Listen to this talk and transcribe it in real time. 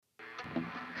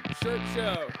Shirt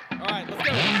show. All right, let's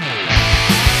go.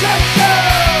 Shirt show!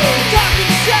 Talking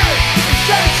shirt!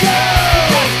 Shirt show!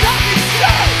 Talking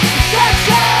shirt! Shirt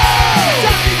show!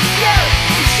 Talking shirt!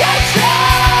 Shirt show!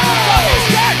 Talking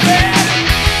shirt, man!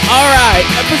 All right,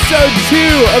 episode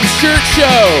 2 of Shirt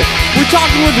Show. We're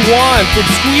talking with Juan from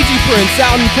Squeegee Prints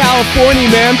out in California,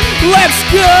 man. Let's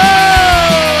go!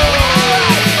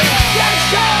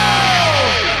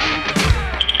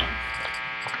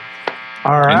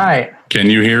 All right.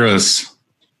 Can you hear us?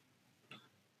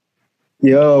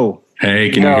 Yo. Hey,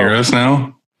 can you hear us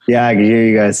now? Yeah, I can hear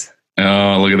you guys.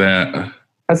 Oh, look at that.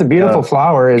 That's a beautiful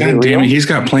flower. Is it God damn real? it, he's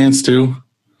got plants too.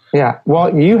 Yeah.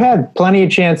 Well, you had plenty of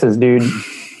chances, dude.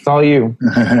 It's all you.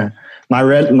 My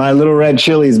little red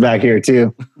chili's back here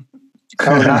too.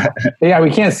 Yeah,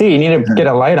 we can't see. You need to get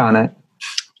a light on it.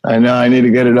 I know. I need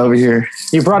to get it over here.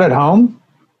 You brought it home?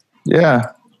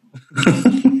 Yeah.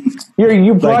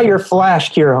 You brought your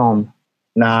flash here home.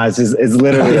 Nah, it's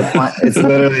literally a plant. It's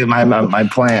literally my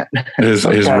plant. His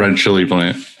red chili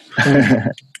plant.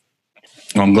 Well,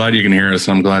 I'm glad you can hear us.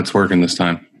 I'm glad it's working this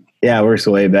time. Yeah, it works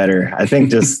way better. I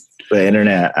think just the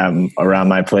internet around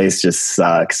my place just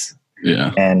sucks.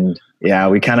 Yeah. And yeah,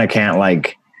 we kind of can't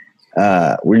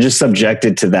we're just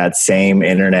subjected to that same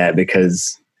internet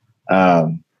because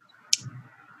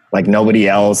nobody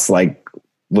else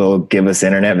will give us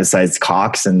internet besides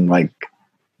Cox, and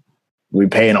we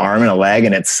pay an arm and a leg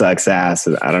and it sucks ass.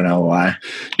 I don't know why.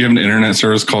 You have an internet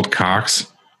service called Cox?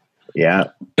 Yeah.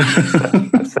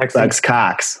 Sucks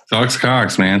Cox. Sucks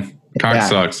Cox, man. Cox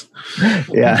sucks.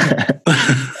 Yeah.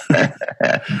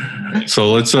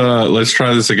 So let's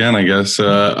try this again, I guess.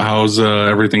 How's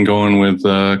everything going with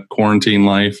quarantine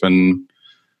life, and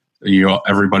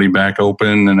everybody back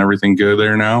open and everything good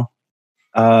there now?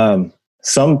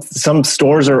 Some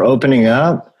stores are opening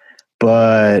up,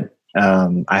 but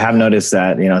I have noticed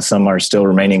that some are still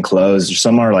remaining closed.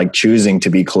 Some are choosing to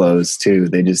be closed too.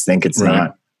 They just think it's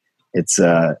not. It's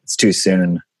too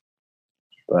soon.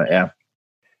 But yeah,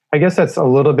 I guess that's a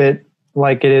little bit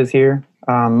like it is here.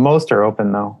 Most are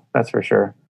open though, that's for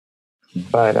sure.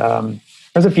 But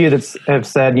there's a few that have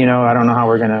said, I don't know how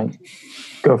we're going to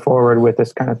go forward with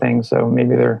this kind of thing. So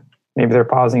maybe they're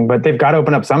pausing, but they've got to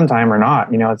open up sometime or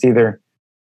not. It's either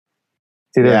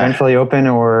eventually open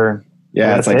or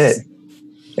that's it.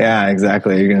 Yeah,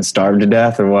 exactly. You're going to starve to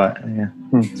death or what? Yeah,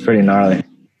 It's pretty gnarly.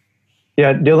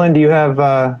 Yeah, Dylan, do you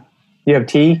have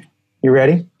tea? You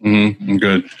ready? Mm-hmm. I'm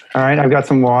good. All right, I've got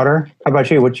some water. How about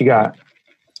you? What you got?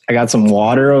 I got some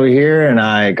water over here, and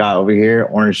I got over here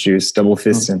orange juice, double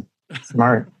fisting.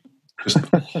 Smart.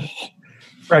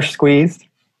 Fresh squeezed.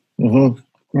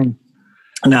 Mm-hmm.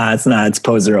 Nah, it's not. It's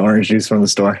Poser orange juice from the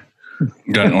store.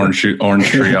 Got an orange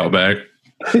tree out back.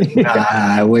 Nah,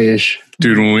 I wish.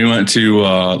 Dude, when we went to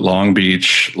Long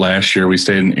Beach last year, we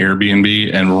stayed in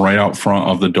Airbnb, and right out front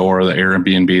of the door of the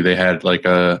Airbnb, they had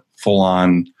a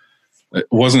full-on. It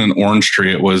wasn't an orange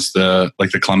tree; it was the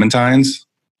clementines,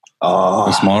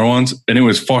 the smaller ones, and it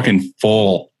was fucking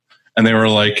full. And they were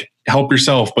like, "Help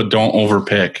yourself, but don't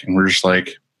overpick." And we're just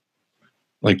like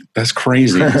that's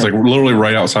crazy. It's literally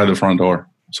right outside the front door.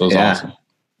 So it's awesome.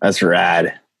 That's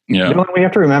rad. Yeah, Dylan, we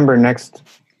have to remember next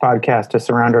podcast to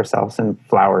surround ourselves in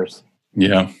flowers.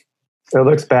 Yeah, it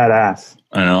looks badass.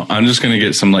 I know. I'm just gonna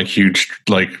get some huge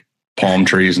palm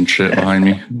trees and shit behind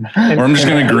me, or I'm just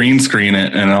gonna green screen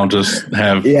it and I'll just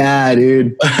have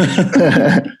dude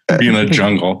be in a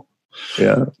jungle.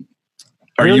 Yeah.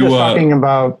 Are you just talking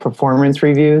about performance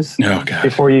reviews? Oh god!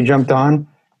 Before you jumped on,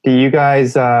 do you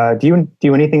guys do you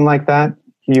do anything like that?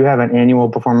 Do you have an annual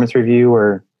performance review,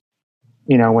 or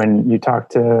when you talk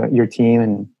to your team,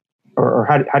 and or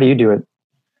how do you do it?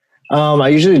 I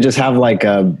usually just have I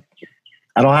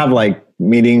don't have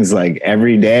meetings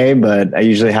every day, but I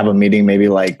usually have a meeting maybe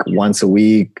once a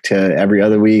week to every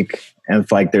other week. And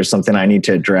if there's something I need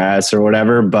to address or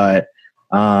whatever, but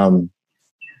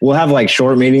we'll have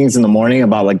short meetings in the morning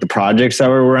about the projects that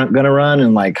we're going to run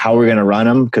and how we're going to run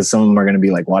them. Cause some of them are going to be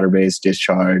water-based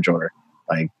discharge or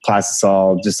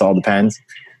plastisol, just all depends.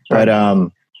 Right.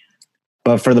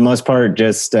 But for the most part,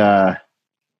 just,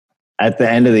 at the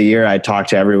end of the year, I talk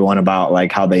to everyone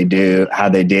about how they did.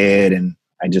 And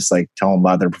I just tell them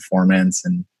about their performance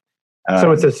and so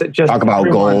it's just talk about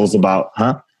goals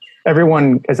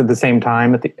Everyone is at the same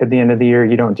time at the end of the year.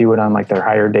 You don't do it on their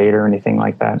hire date or anything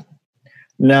like that.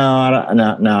 No,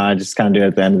 I just kind of do it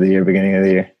at the end of the year, beginning of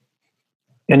the year.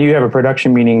 And you have a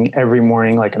production meeting every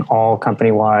morning, an all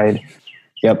company wide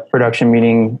production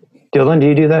meeting. Dylan, do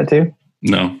you do that too?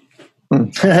 No.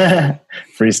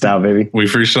 Freestyle, baby. We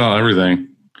freestyle everything.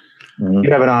 You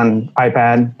have it on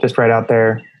iPad, just right out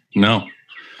there. No.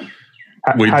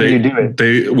 How do you do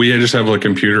it? We just have a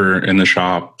computer in the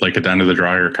shop, like at the end of the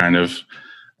dryer kind of,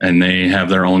 and they have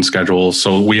their own schedule.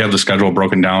 So we have the schedule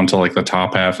broken down to like the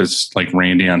top half is like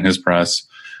Randy on his press,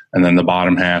 and then the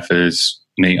bottom half is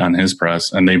Nate on his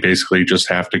press. And they basically just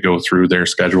have to go through their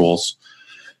schedules.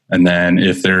 And then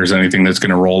if there's anything that's going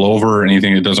to roll over,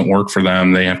 anything that doesn't work for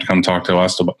them, they have to come talk to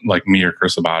us, like me or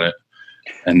Chris, about it.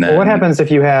 And then, well, what happens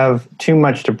if you have too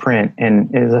much to print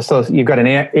and so you've got an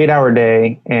 8-hour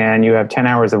day and you have 10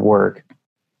 hours of work?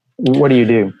 What do you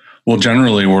do? Well,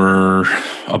 generally we're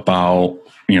about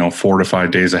 4 to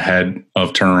 5 days ahead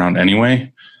of turnaround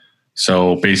anyway.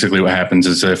 So basically what happens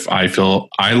is if I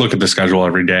look at the schedule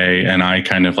every day and I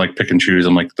kind of like pick and choose,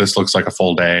 I'm like, this looks like a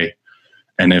full day.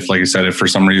 And if, like I said, if for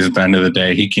some reason at the end of the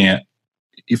day he can't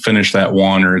finish that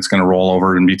one, or it's going to roll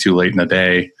over and be too late in the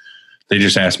day, they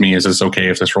just ask me, is this okay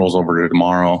if this rolls over to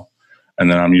tomorrow?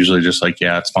 And then I'm usually just like,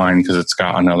 yeah, it's fine, because it's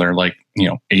got another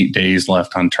 8 days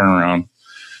left on turnaround.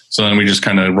 So then we just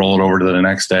kind of roll it over to the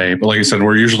next day. But like I said,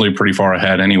 we're usually pretty far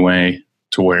ahead anyway,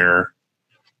 to where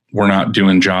we're not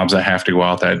doing jobs that have to go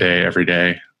out that day every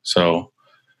day. So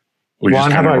we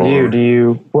Juan, just how about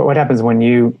you? What happens when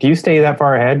do you stay that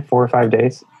far ahead, 4 or 5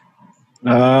 days?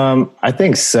 I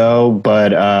think so,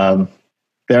 but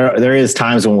there is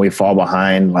times when we fall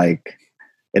behind, like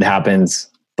it happens,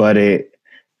 but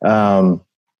for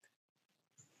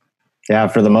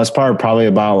the most part, probably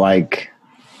about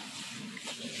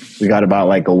we got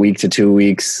about a week to 2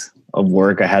 weeks of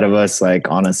work ahead of us, like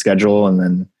on a schedule. And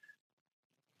then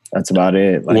that's about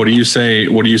it. What do you say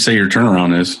your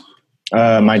turnaround is?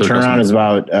 My turnaround is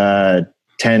about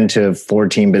 10 to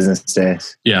 14 business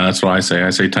days. Yeah, that's what I say. I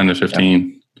say 10 to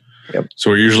 15. Yep. So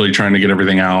we're usually trying to get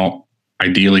everything out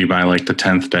ideally by like the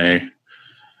 10th day.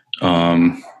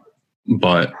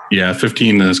 But yeah,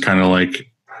 15 is kind of like,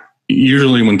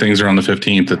 usually when things are on the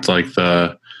 15th, it's like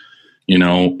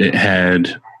it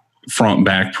had front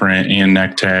back print and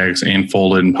neck tags and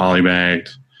folded and polybagged.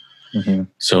 Mm-hmm.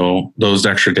 So those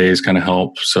extra days kind of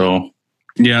help. So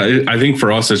yeah, I think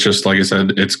for us, it's just, like I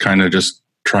said, it's kind of just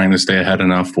trying to stay ahead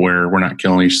enough where we're not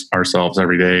killing ourselves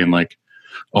every day and like,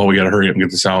 oh, we got to hurry up and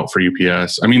get this out for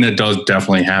UPS. I mean, that does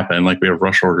definitely happen. Like we have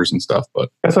rush orders and stuff, but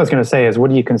that's what I was going to say is, what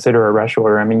do you consider a rush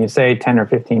order? I mean, you say 10 or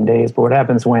 15 days, but what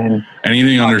happens when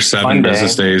anything under 7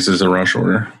 business days is a rush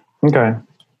order? Okay.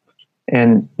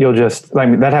 And you'll just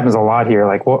that happens a lot here.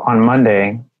 Like on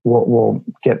Monday, we'll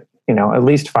get, at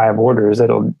least 5 orders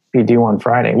that'll be due on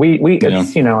Friday.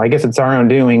 It's, I guess it's our own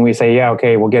doing. We say, yeah,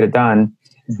 okay, we'll get it done.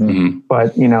 Mm-hmm.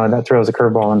 But that throws a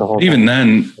curveball in the whole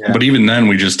thing. But even then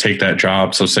we just take that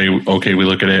job. So say, okay, we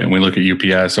look at it and we look at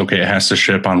UPS. Okay, it has to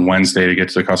ship on Wednesday to get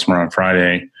to the customer on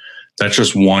Friday. That's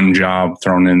just one job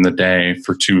thrown in the day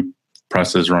for 2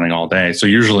 presses running all day. So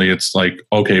usually it's like,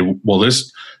 okay, well, this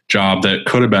job that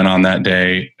could have been on that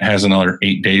day has another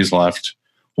 8 days left.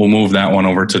 We'll move that one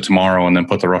over to tomorrow and then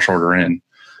put the rush order in.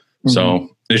 Mm-hmm. So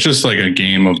it's just like a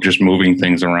game of just moving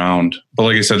things around. But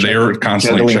like I said, they're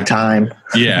constantly checking time.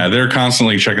 Yeah, they're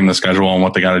constantly checking the schedule on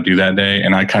what they got to do that day,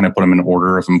 and I kind of put them in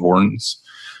order of importance.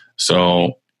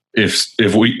 So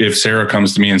if Sarah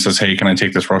comes to me and says, "Hey, can I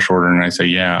take this rush order?" and I say,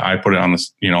 "Yeah," I put it on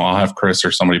this. I'll have Chris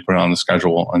or somebody put it on the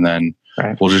schedule, and then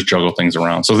we'll just juggle things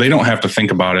around. So they don't have to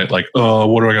think about it like, "Oh,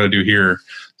 what do I got to do here?"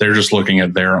 They're just looking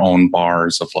at their own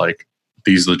bars of like,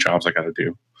 these are the jobs I got to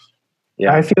do.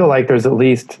 Yeah, I feel like there's at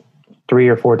least 3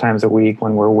 or 4 times a week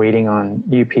when we're waiting on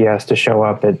UPS to show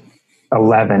up at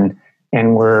 11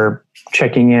 and we're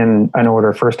checking in an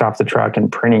order first off the truck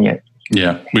and printing it.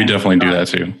 Yeah, we definitely do that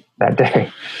too. That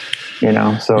day,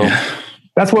 so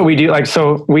that's what we do. Like,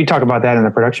 so we talk about that in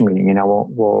the production meeting,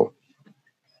 we'll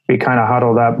be kind of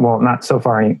huddled up. Well, not so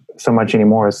much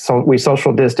anymore. So we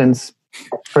social distance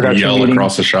production yell meeting.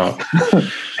 Across the shop.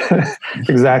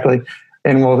 Exactly.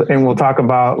 And we'll talk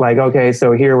about like, okay,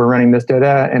 so here we're running this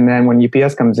data, and then when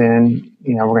UPS comes in,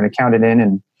 we're going to count it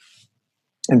in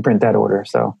and print that order.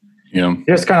 So yeah,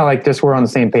 just kind of like we're on the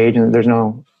same page, and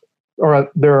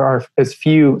there are as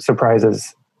few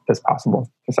surprises as possible.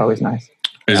 It's always nice.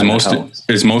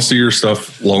 Is most of your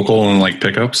stuff local and like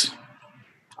pickups,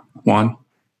 Juan?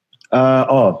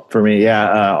 For me,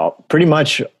 yeah, pretty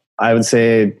much. I would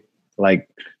say like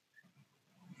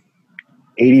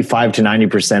 85 to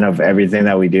 90% of everything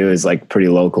that we do is like pretty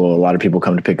local. A lot of people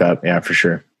come to pick up. Yeah, for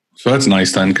sure. So that's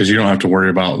nice then, because you don't have to worry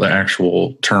about the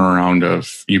actual turnaround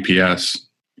of UPS.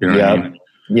 What I mean?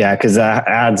 Yeah, because that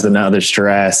adds another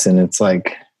stress, and it's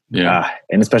like,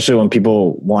 and especially when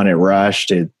people want it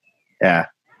rushed. Yeah.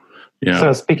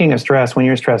 So speaking of stress, when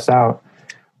you're stressed out,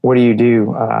 what do you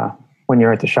do when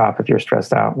you're at the shop? If you're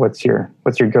stressed out, what's your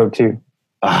go-to?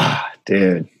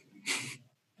 Dude,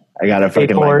 I gotta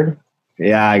fucking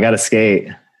Yeah, I got to skate,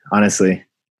 honestly.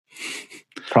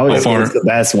 Probably the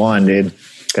best one, dude.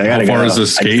 I gotta how far go. is the I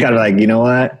skate? just gotta like, you know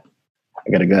what? I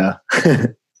gotta go.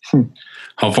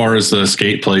 How far is the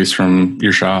skate place from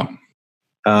your shop?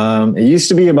 It used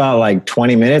to be about like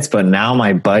 20 minutes, but now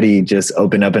my buddy just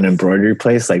opened up an embroidery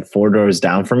place like 4 doors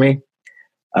down from me.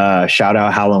 Shout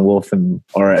out Howlin' Wolf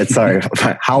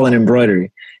Howlin'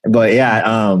 Embroidery. But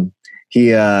yeah,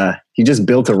 he just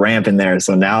built a ramp in there,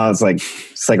 so now it's like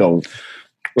a little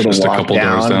just walk a couple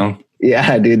doors down.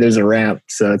 Yeah, dude, there's a ramp,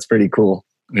 so it's pretty cool.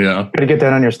 Yeah, gotta get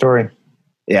that on your story.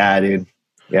 Yeah, dude.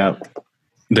 Yeah.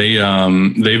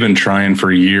 They've been trying for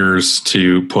years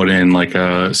to put in like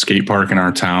a skate park in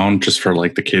our town just for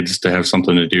like the kids to have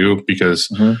something to do, because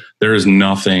there is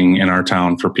nothing in our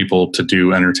town for people to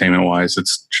do entertainment wise.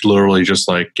 It's literally just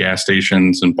like gas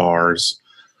stations and bars.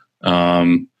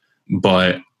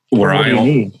 But where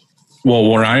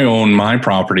I own my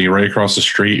property right across the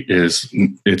street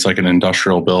it's like an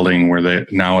industrial building where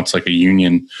now it's like a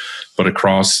union, but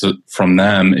across from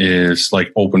them is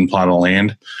like open plot of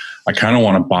land. I kind of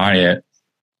want to buy it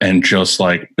and just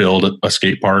like build a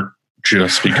skate park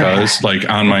just because like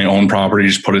on my own property,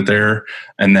 just put it there.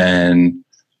 And then,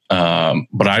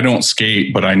 but I don't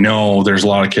skate, but I know there's a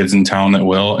lot of kids in town that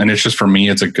will. And it's just, for me,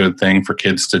 it's a good thing for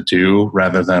kids to do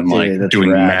rather than like doing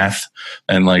meth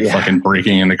and like fucking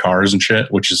breaking into cars and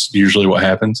shit, which is usually what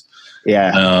happens.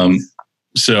 Yeah.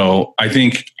 So I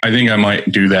think I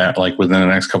might do that like within the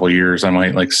next couple of years. I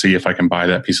might like see if I can buy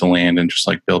that piece of land and just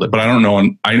like build it. But I don't know.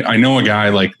 And I know a guy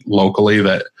like locally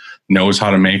that knows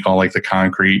how to make all like the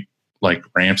concrete like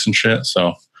ramps and shit.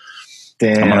 So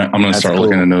damn, I'm gonna start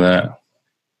looking into that.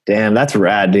 Damn, that's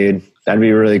rad, dude. That'd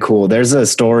be really cool. There's a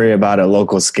story about a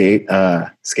local skate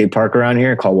park around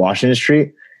here called Washington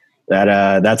Street.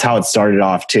 That's how it started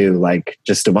off too. Like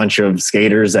just a bunch of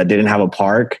skaters that didn't have a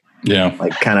park. Yeah.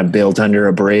 Like kind of built under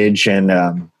a bridge, and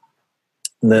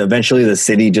eventually the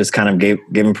city just kind of gave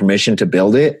him permission to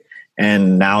build it.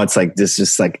 And now it's like this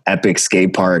just like epic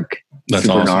skate park. That's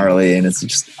super awesome. Gnarly, and it's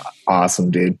just awesome,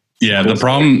 dude. Yeah. The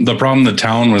problem the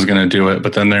town was going to do it,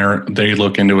 but then they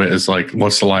look into it as like,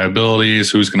 what's the liabilities?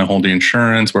 Who's going to hold the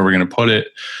insurance? Where we're going to put it?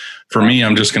 For me,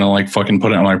 I'm just going to like fucking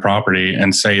put it on my property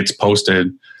and say it's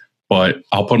posted. But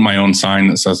I'll put my own sign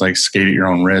that says like skate at your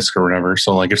own risk or whatever.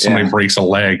 So like if somebody breaks a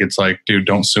leg, it's like, dude,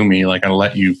 don't sue me. Like I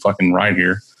let you fucking ride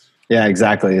here. Yeah,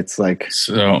 exactly. It's like,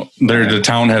 so the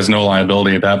town has no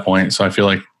liability at that point. So I feel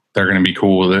like they're going to be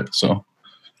cool with it. So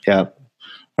yeah,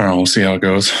 I don't know. We'll see how it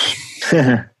goes.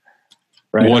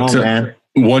 Right on, man.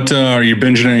 What are you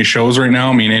binging any shows right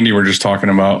now? Me and Andy were just talking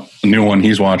about a new one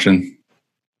he's watching.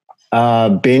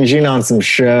 Binging on some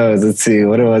shows. Let's see.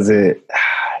 What was it?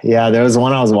 Yeah, there was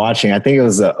one I was watching. I think it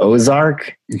was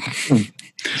Ozark. You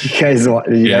guys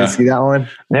see that one?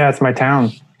 Yeah, it's my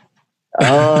town.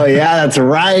 Oh, yeah, that's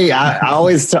right. I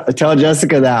always tell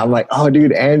Jessica that. I'm like, oh,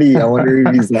 dude, Andy, I wonder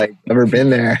if he's like ever been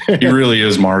there. He really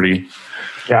is Marty.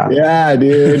 Yeah. Yeah,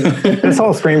 dude. This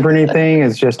whole screen printing thing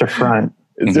is just a front.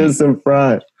 It's just a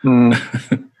front.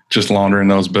 Just laundering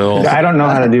those bills. I don't know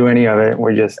how to do any of it.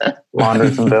 We're just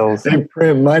laundering some bills. They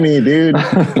print money, dude.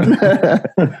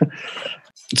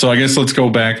 So I guess let's go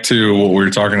back to what we were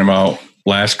talking about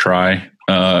last try.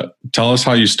 Tell us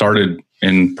how you started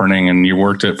in printing, and you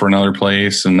worked it for another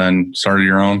place and then started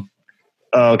your own.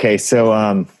 Okay.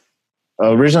 So,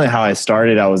 originally how I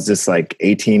started, I was just like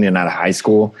 18 and out of high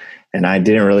school, and I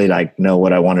didn't really like know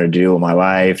what I wanted to do with my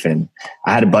life. And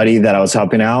I had a buddy that I was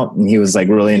helping out, and he was like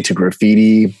really into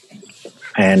graffiti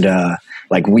and,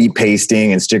 like wheat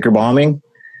pasting and sticker bombing.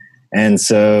 And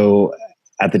so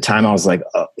at the time I was like,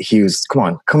 he was,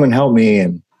 come and help me.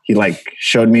 And he like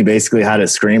showed me basically how to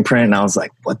screen print. And I was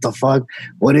like, what the fuck?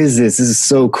 What is this? This is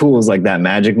so cool. It was like that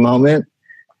magic moment.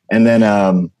 And then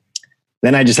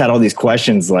I just had all these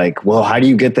questions like, well, how do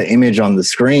you get the image on the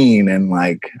screen? And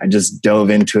like, I just dove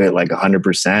into it like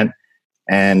 100%.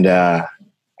 And I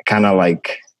kind of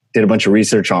like did a bunch of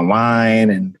research online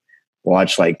and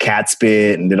watched like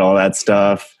Catspit and did all that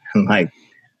stuff. And like,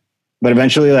 but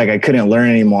eventually like I couldn't learn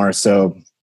anymore. So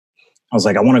I was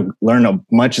like, I want to learn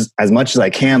as much as I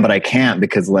can, but I can't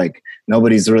because like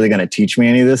nobody's really going to teach me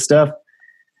any of this stuff.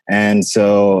 And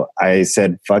so I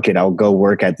said, fuck it, I'll go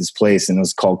work at this place. And it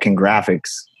was called King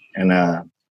Graphics. And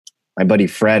my buddy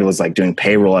Fred was like doing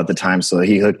payroll at the time. So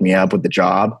he hooked me up with the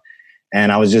job.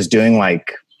 And I was just doing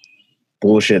like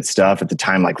bullshit stuff at the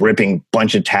time, like ripping a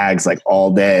bunch of tags like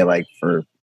all day, like for a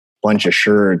bunch of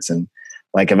shirts. And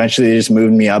like eventually they just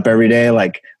moved me up every day.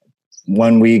 Like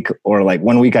one week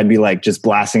I'd be like just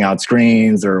blasting out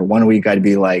screens, or one week I'd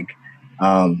be like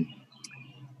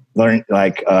learn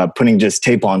like putting just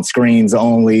tape on screens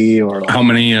only, or like, How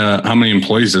many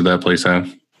employees did that place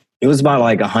have? it was about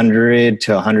like 100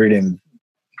 to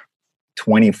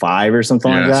 125 or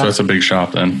something like that. So it's a big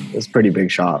shop then. It was a pretty big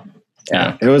shop.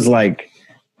 Yeah. It was like,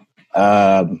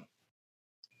 there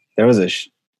was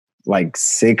like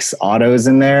 6 autos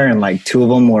in there, and like 2 of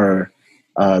them were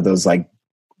those like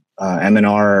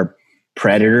M&R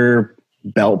Predator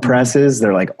belt presses.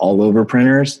 They're like all over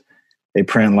printers. They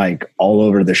print like all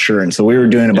over the shirt. And so we were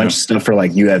doing a bunch of stuff for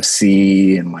like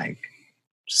UFC and like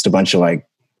just a bunch of like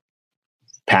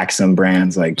Paxum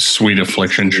brands, like Sweet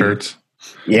Affliction shirts.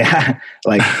 Yeah,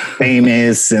 like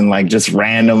Famous and like just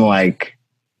random, like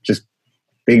just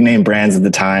big name brands at the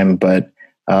time. But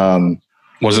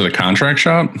was it a contract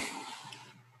shop?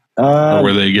 Or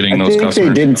were they getting those customers?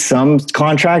 They did some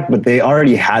contract, but they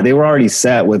were already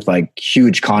set with like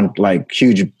huge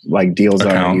deals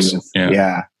Accounts.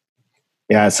 already.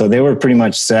 Yeah. So they were pretty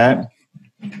much set.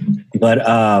 But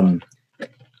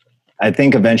I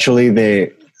think eventually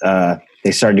they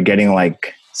started getting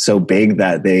like so big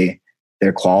that their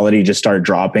quality just started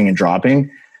dropping.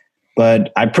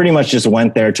 But I pretty much just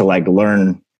went there to like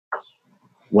learn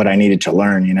what I needed to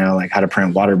learn, you know, like how to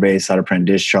print water base, how to print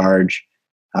discharge,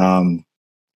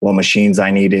 what machines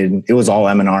I needed. It was all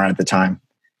M&R at the time.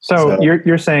 So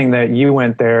you're saying that you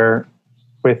went there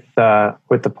with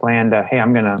the plan to, hey,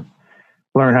 I'm going to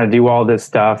learn how to do all this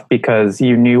stuff because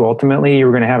you knew ultimately you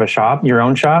were going to have a shop, your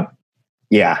own shop?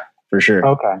 Yeah, for sure.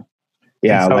 Okay.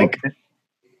 Yeah. So, like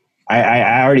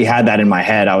I already had that in my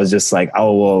head. I was just like,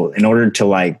 oh, well, in order to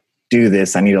like do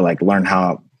this, I need to like learn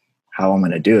how I'm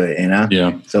going to do it, you know?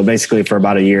 Yeah. So basically for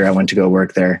about a year, I went to go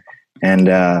work there, and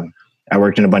I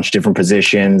worked in a bunch of different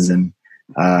positions, and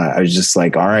I was just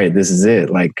like, all right, this is it.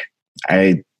 Like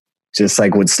I just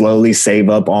like would slowly save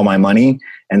up all my money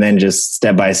and then just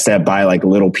step by step buy like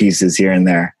little pieces here and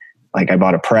there. Like I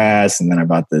bought a press, and then I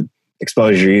bought the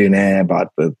exposure unit, I bought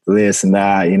the this and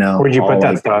that, you know. Where'd you put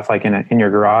that like, stuff? Like in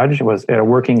your garage? Was it a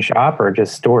working shop or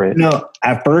just store it? No,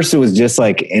 at first it was just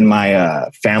like in my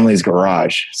family's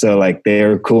garage. So like they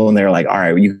were cool, and they were like, all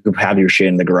right, you could have your shit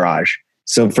in the garage.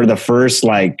 So for the first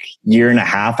like year and a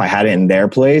half, I had it in their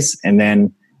place. And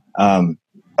then,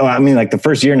 like the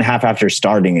first year and a half after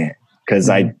starting it, because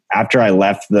after I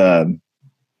left that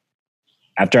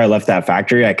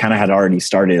factory, I kind of had already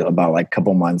started about like a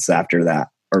couple months after that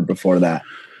or before that.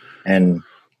 And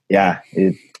yeah,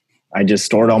 I just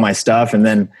stored all my stuff. And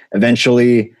then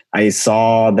eventually I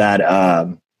saw that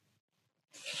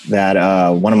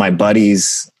one of my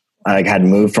buddies like had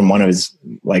moved from one of his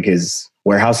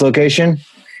warehouse location.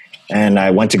 And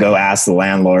I went to go ask the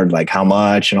landlord like how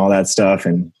much and all that stuff.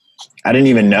 And I didn't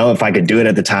even know if I could do it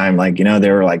at the time. Like, you know, they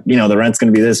were like, you know, the rent's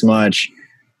going to be this much,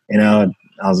 you know.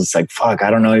 I was just like, fuck, I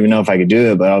don't even know if I could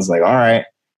do it. But I was like, all right.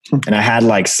 And I had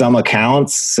like some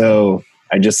accounts. So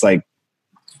I just like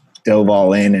dove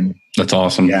all in. And that's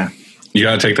awesome. Yeah. You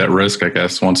got to take that risk, I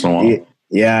guess, once in a while.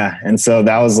 Yeah. And so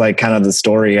that was like kind of the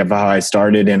story of how I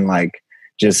started, and like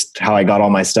just how I got all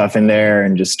my stuff in there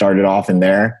and just started off in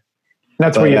there.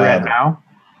 That's where you're at now?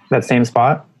 That same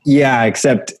spot? Yeah,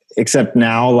 except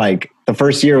now, like the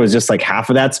first year was just like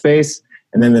half of that space.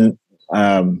 And then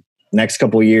the next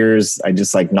couple of years, I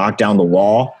just like knocked down the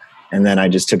wall, and then I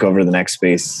just took over the next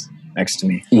space next to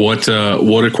me. What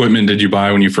equipment did you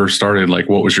buy when you first started? Like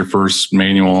what was your first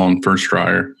manual and first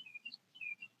dryer?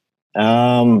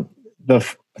 Dude,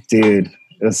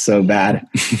 it was so bad.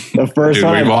 The first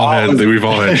one we've all had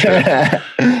shit.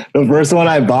 The first one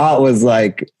I bought was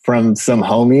like from some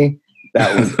homie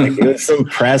that was like, it was some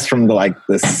press from the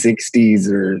 60s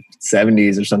or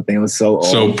 70s or something. It was so old.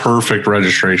 So perfect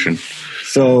registration.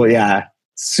 So yeah,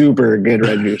 super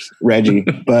good Reggie.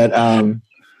 But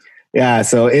yeah,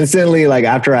 so instantly, like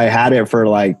after I had it for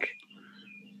like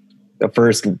the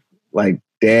first like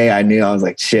day, I knew, I was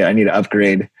like, shit, I need to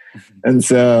upgrade. And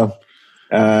so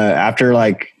after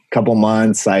like a couple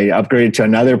months, I upgraded to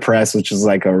another press, which was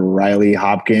like a Riley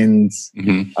Hopkins.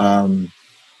 Mm-hmm.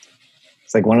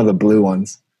 It's like one of the blue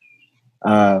ones.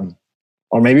 Or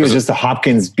maybe it was just a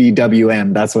Hopkins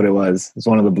BWM. That's what it was. It's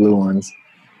one of the blue ones.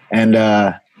 And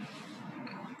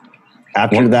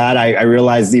after that, I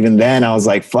realized even then, I was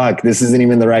like, fuck, this isn't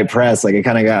even the right press. Like it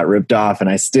kind of got ripped off, and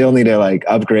I still need to like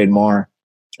upgrade more.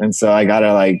 And so I got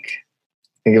to like,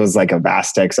 I think it was like a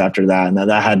Vastex after that. And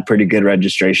that had pretty good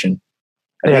registration.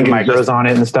 They had micros on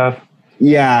it and stuff.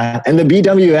 Yeah. And the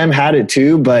BWM had it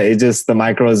too, but it just, the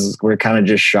micros were kind of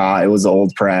just shot. It was an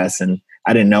old press, and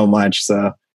I didn't know much.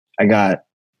 So I got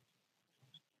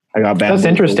bad. That's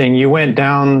interesting. You went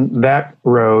down that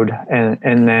road and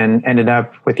then ended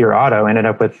up with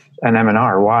an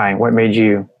M&R. Why? What made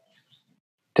you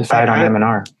decide on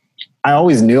M&R? I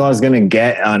always knew I was going to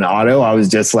get an auto. I was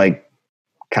just like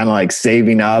kind of like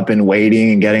saving up and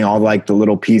waiting and getting all like the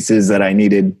little pieces that I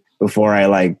needed before I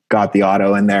like got the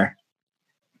auto in there.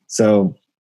 So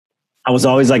I was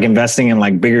always like investing in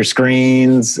like bigger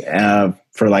screens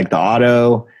for like the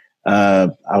auto.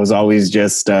 I was always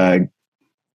just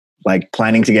like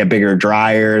planning to get bigger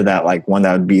dryer, that like one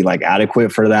that would be like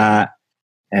adequate for that.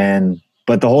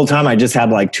 But the whole time I just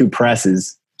had like 2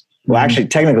 presses. Well, actually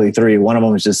technically 3. One of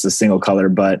them was just a single color,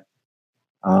 but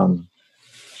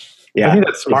yeah. I think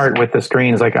that's smart with the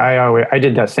screens. Like I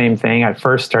did that same thing. I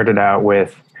first started out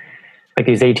with like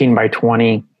these 18 by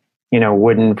 20,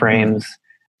 wooden frames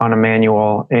on a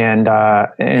manual, and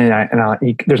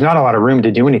there's not a lot of room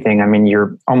to do anything. I mean,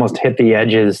 you're almost hit the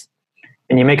edges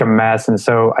and you make a mess. And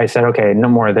so I said, okay, no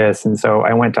more of this. And so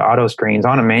I went to auto screens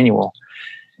on a manual.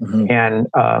 And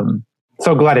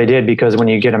so glad I did, because when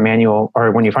you get a manual,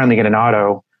 or when you finally get an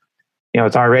auto,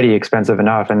 it's already expensive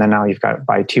enough. And then now you've got to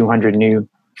buy 200 new,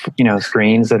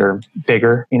 screens that are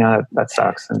bigger, that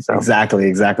sucks. And so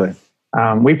Exactly.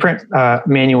 we print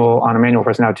manual on a manual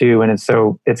press now too. And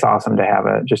it's awesome to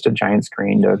have just a giant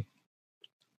screen to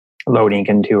load ink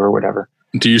into or whatever.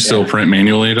 Do you still print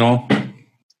manually at all?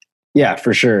 Yeah,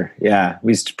 for sure. Yeah.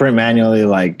 We print manually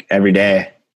like every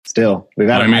day still.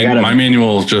 My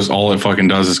manual is just all it fucking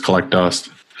does is collect dust.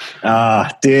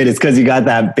 Dude, it's because you got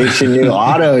that bitchin' new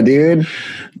auto, dude.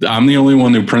 I'm the only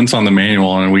one who prints on the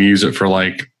manual, and we use it for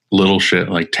like little shit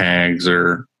like tags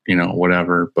or,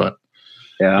 whatever. But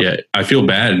yeah, I feel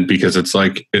bad because it's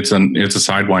like, it's a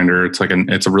Sidewinder. It's like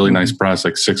it's a really nice press,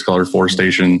 like 6 color, 4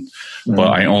 station, but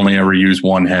I only ever use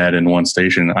one head and one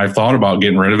station. I've thought about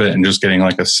getting rid of it and just getting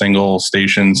like a single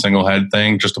station, single head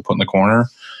thing just to put in the corner.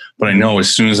 But I know as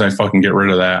soon as I fucking get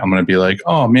rid of that, I'm going to be like,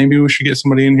 oh, maybe we should get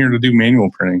somebody in here to do manual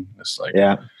printing. It's like,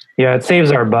 yeah, it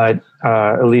saves our butt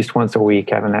at least once a week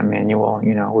having that manual,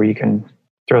 where you can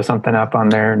throw something up on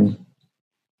there and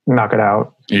knock it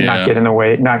out, not get in the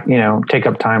way, not, take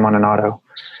up time on an auto.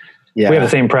 Yeah. We have the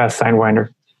same press, Sidewinder.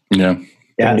 Yeah.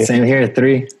 Yeah, same here,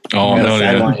 3. Oh, no,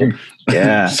 yeah.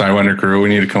 Yeah. Sidewinder crew, we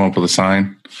need to come up with a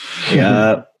sign.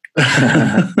 Yeah.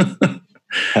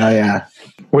 Hell yeah.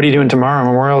 What are you doing tomorrow,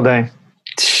 Memorial Day?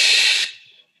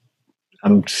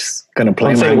 I'm just going to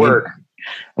play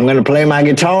I'm going to play my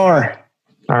guitar.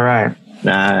 All right.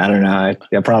 Nah, I don't know.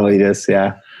 I probably just,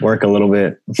 work a little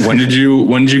bit. When did you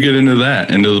get into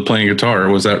the playing guitar?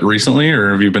 Was that recently,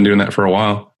 or have you been doing that for a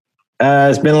while?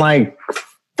 It's been like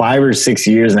 5 or 6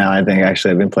 years now, I think,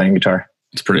 actually. I've been playing guitar.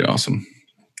 It's pretty awesome.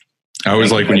 I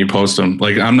always like when you post them.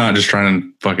 Like, I'm not just trying to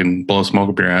fucking blow smoke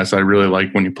up your ass. I really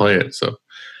like when you play it. So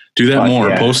do that more.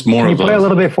 Yeah. Post more of those. Can you play a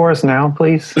little bit for us now,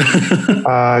 please?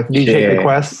 DJ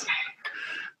requests.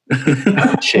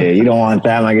 Shit, you don't want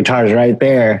that. My guitar's right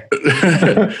there.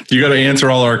 You got to answer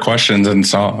all our questions in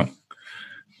song.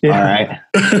 Yeah. All right.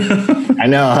 I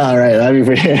know. All right. That'd be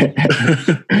pretty.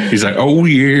 He's like, oh,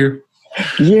 yeah.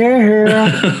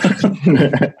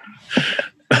 Yeah.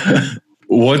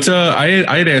 What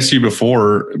I had asked you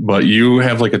before, but you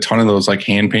have like a ton of those like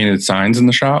hand painted signs in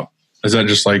the shop. Is that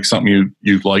just like something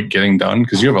you like getting done?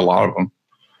 Because you have a lot of them.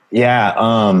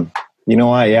 Yeah. You know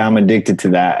what? Yeah, I'm addicted to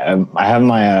that. I have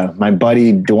my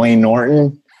buddy Dwayne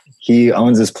Norton. He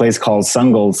owns this place called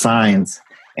Sun Gold Signs,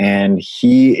 and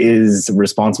he is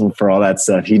responsible for all that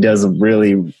stuff. He does a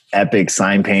really epic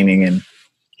sign painting, and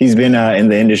he's been in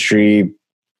the industry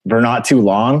for not too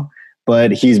long,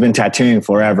 but he's been tattooing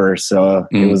forever. So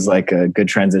it was like a good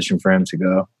transition for him to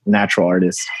go natural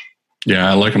artist. Yeah,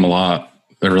 I like him a lot.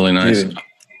 They're really nice. Dude,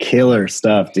 killer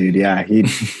stuff, dude. Yeah,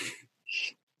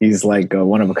 he's like a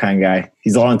one of a kind guy.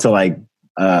 He's all into like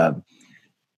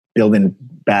building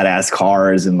badass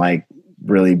cars and like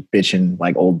really bitching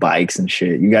like old bikes and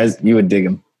shit. You would dig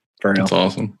him for real. That's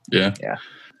awesome. Yeah. Yeah.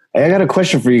 Hey, I got a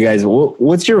question for you guys.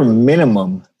 What's your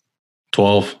minimum?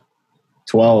 12.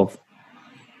 12.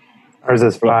 Ours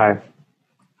is 5.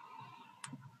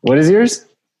 What is yours?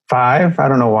 5. I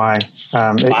don't know why.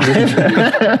 I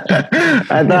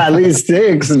thought at least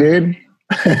 6, dude.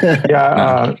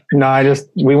 Yeah. No,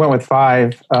 we went with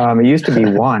 5. It used to be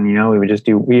 1,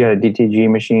 we had a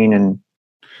DTG machine, and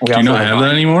do you not have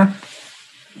that anymore?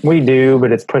 We do,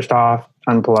 but it's pushed off,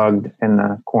 unplugged in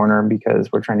the corner because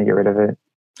we're trying to get rid of it.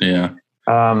 Yeah.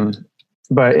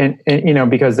 But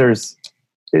because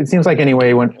it seems like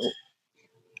anyway, when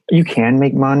you can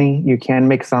make money, you can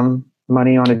make some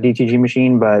money on a DTG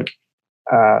machine, but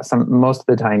most of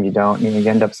the time you don't. You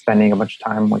end up spending a bunch of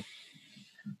time with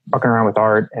fucking around with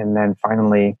art, and then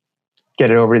finally get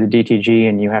it over to the DTG,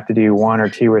 and you have to do 1 or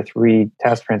 2 or 3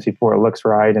 test prints before it looks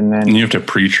right, and then you have to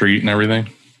pre-treat and everything.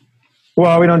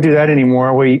 Well, we don't do that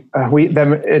anymore.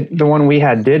 The one we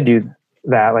had did do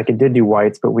that, like it did do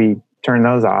whites, but we turned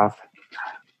those off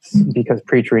because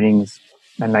pre-treating's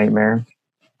a nightmare.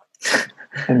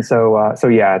 And so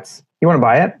yeah, you want to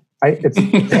buy it?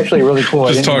 It's actually really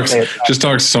cool. just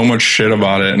talks so much shit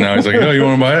about it. And now he's like, oh, you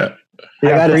want to buy it?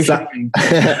 Yeah,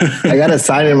 I got a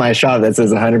sign in my shop that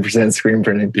says 100% screen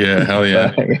printed. Yeah, hell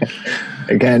yeah.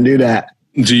 I can't do that.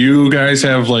 Do you guys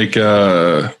have like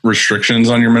restrictions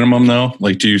on your minimum though?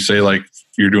 Like, do you say like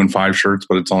you're doing 5 shirts,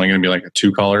 but it's only going to be like a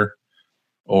 2 color?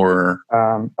 Or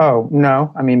oh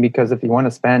no, I mean, because if you want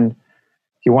us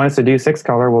to do 6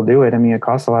 color, we'll do it. I mean, it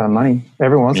costs a lot of money.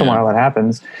 Every once in a while that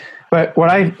happens. But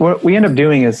what we end up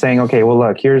doing is saying, okay, well,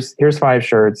 look, here's 5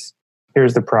 shirts,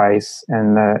 here's the price,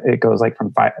 and it goes like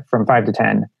from 5 to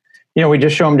 10. You know, we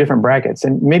just show them different brackets,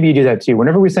 and maybe you do that too.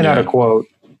 Whenever we send out a quote,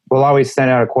 we'll always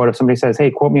send out a quote. If somebody says,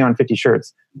 hey, quote me on 50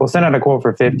 shirts, we'll send out a quote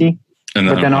for 50,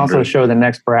 but then also show the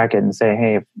next bracket and say,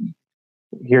 hey,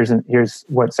 here's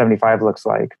what 75 looks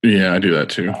like. Yeah, I do that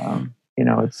too. You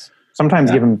know, it's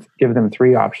sometimes give them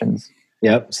 3 options.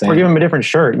 Yep. Same. Or give them a different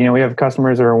shirt. You know, we have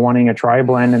customers that are wanting a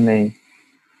tri-blend,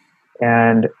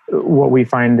 and what we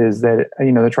find is that,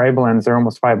 you know, the tri-blends are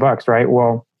almost $5, right?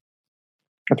 Well,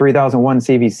 a 3001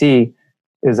 CVC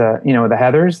is the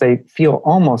Heathers, they feel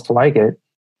almost like it,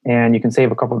 and you can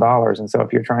save a couple dollars. And so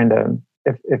if you're trying to,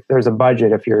 if there's a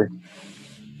budget, if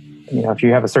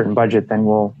you have a certain budget, then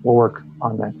we'll work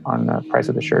on the price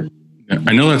of the shirt.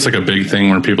 I know that's like a big thing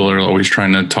where people are always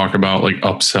trying to talk about like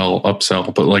upsell,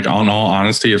 but like on all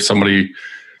honesty, if somebody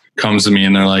comes to me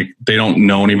and they're like, they don't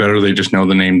know any better, they just know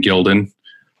the name Gildan.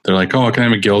 They're like, oh, can I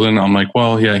have a Gildan? I'm like,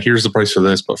 well, yeah, here's the price for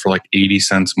this, but for like 80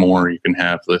 cents more, you can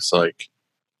have this like,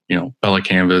 you know, Bella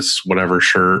Canvas, whatever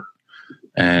shirt.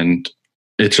 And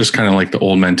it's just kind of like the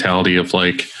old mentality of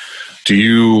like, do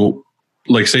you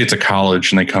like, say it's a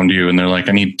college and they come to you and they're like,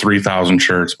 I need 3,000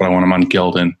 shirts, but I want them on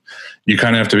Gildan. You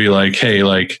kind of have to be like, hey,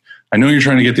 like, I know you're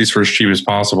trying to get these for as cheap as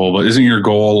possible, but isn't your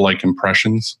goal like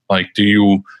impressions? Like, do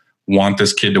you want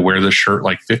this kid to wear this shirt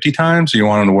like 50 times? Or you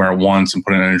want him to wear it once and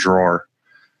put it in a drawer?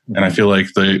 Mm-hmm. And I feel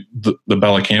like the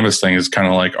Bella Canvas thing is kind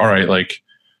of like, all right, like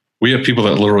we have people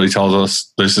that literally tell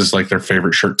us this is like their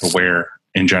favorite shirt to wear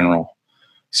in general.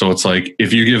 So it's like,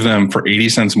 if you give them for 80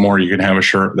 cents more, you can have a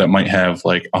shirt that might have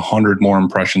like 100 more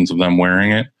impressions of them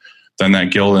wearing it than that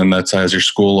Gildan that has your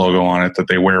school logo on it that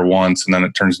they wear once and then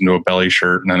it turns into a belly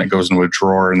shirt and then it goes into a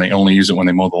drawer and they only use it when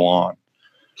they mow the lawn.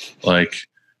 Like,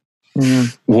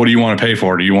 what do you want to pay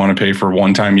for? Do you want to pay for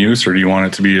one-time use, or do you want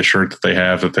it to be a shirt that they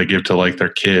have that they give to like their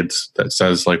kids that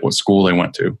says like what school they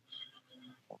went to?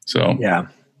 So yeah,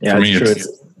 for me, it's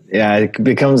true. It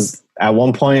becomes at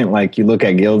one point like you look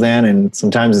at Gildan and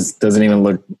sometimes it doesn't even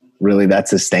look really that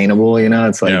sustainable. You know,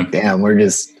 it's like, damn, we're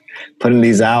just putting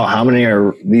these out. How many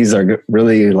are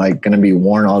really like going to be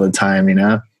worn all the time? You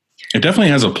know, it definitely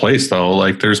has a place though.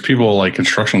 Like there's people like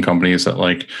construction companies that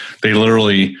like they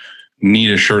literally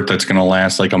need a shirt that's going to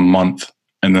last like a month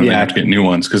and then they have to get new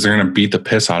ones because they're going to beat the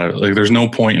piss out of it. Like there's no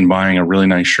point in buying a really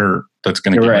nice shirt that's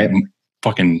going to get like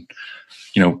fucking,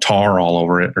 you know, tar all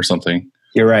over it or something.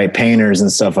 You're right. Painters and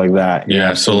stuff like that.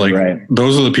 Yeah. So like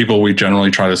those are the people we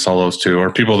generally try to sell those to, or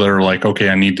people that are like, okay,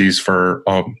 I need these for,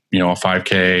 you know, a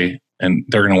 5K and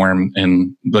they're going to wear them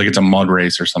in like, it's a mud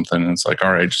race or something. And it's like,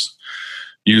 all right, just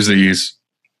use these.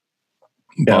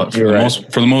 But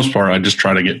for the most part, I just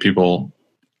try to get people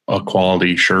a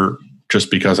quality shirt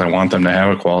just because I want them to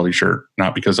have a quality shirt,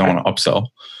 not because I want to upsell.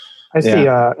 I see at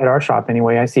our shop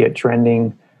anyway, I see it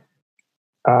trending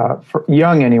for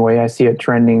young anyway. I see it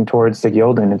trending towards the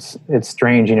Gildan. It's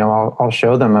strange, you know, I'll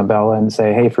show them a Bella and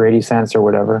say, hey, for 80 cents or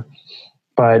whatever,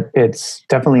 but it's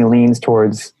definitely leans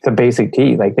towards the basic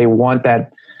tee. Like they want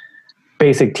that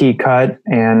basic tee cut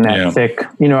and that thick,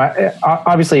 you know,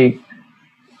 obviously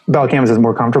Bella Canvas is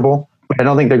more comfortable. I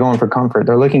don't think they're going for comfort.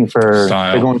 They're looking for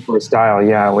style. They're going for a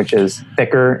style, which is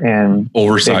thicker and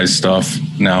oversized stuff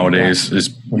nowadays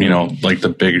is, you know, like the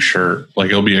big shirt. Like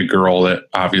it'll be a girl that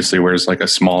obviously wears like a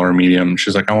smaller medium.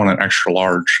 She's like, I want an extra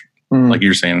large. Like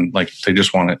you're saying, like they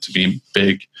just want it to be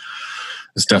big.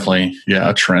 It's definitely,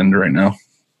 a trend right now.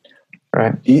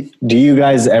 Right. Do you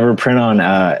guys ever print on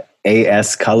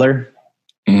AS color?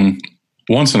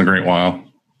 Once in a great while.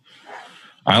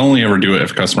 I only ever do it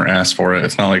if a customer asks for it.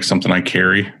 It's not like something I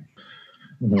carry.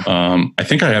 I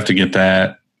think I have to get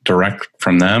that direct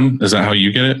from them. Is that how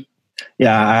you get it?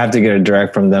 Yeah, I have to get it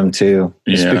direct from them too.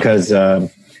 Just because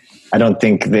I don't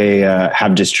think they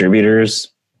have distributors.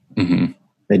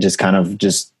 They just kind of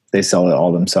they sell it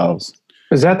all themselves.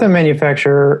 Is that the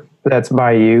manufacturer that's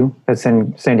by you, that's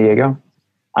in San Diego?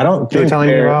 I don't think you're telling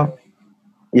me about?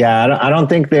 Yeah, I don't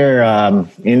think they're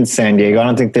in San Diego. I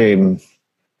don't think they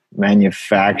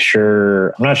manufacture.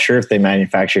 I'm not sure if they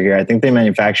manufacture here. I think they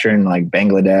manufacture in like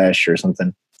Bangladesh or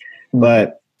something.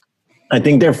 But I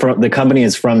think the company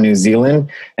is from New Zealand,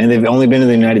 and they've only been in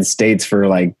the United States for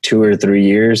like 2 or 3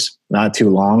 years, not too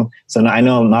long. So I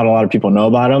know not a lot of people know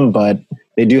about them, but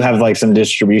they do have like some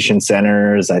distribution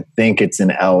centers. I think it's in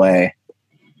LA.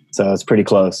 So it's pretty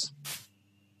close.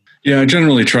 Yeah, I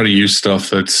generally try to use stuff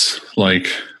that's like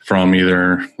from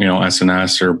either,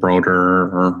 SNS or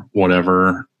Broder or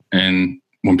whatever. And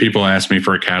when people ask me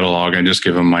for a catalog, I just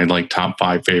give them my like top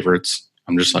 5 favorites.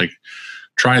 I'm just like,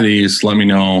 try these, let me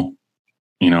know.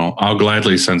 I'll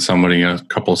gladly send somebody a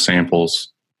couple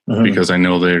samples because I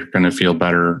know they're going to feel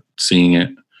better seeing it.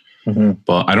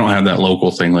 But I don't have that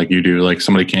local thing like you do. Like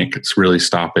somebody can't really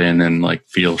stop in and like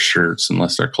feel shirts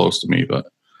unless they're close to me. But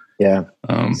yeah.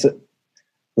 So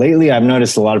lately I've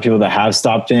noticed a lot of people that have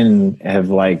stopped in have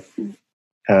like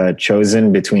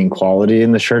chosen between quality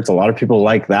in the shirts. A lot of people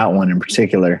like that one in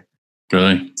particular.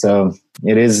 Really? So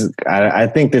it is, I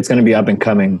think it's going to be up and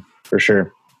coming for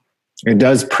sure. It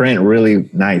does print really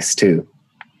nice too.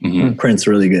 Print's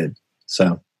really good.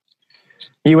 So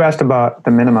you asked about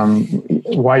the minimum.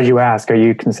 Why did you ask? Are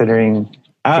you considering?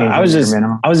 I was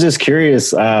just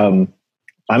curious. My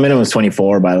minimum is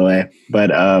 24, by the way,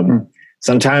 but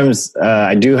sometimes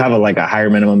I do have a higher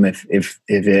minimum if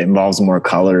it involves more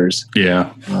colors.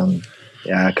 Yeah.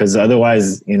 Yeah. Cause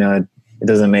otherwise, it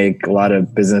doesn't make a lot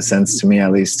of business sense to me,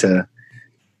 at least to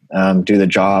do the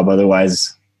job.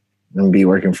 Otherwise, and be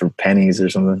working for pennies or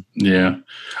something. Yeah.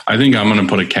 I think I'm going to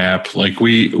put a cap. Like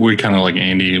we kind of like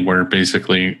Andy, where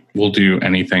basically we'll do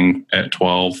anything at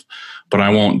 12, but I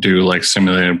won't do like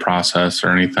simulated process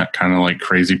or anything kind of like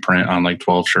crazy print on like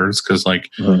 12 shirts. Cause like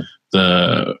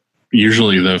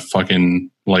usually the fucking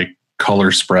like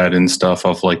color spread and stuff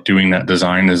of like doing that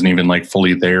design isn't even like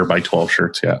fully there by 12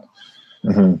 shirts yet.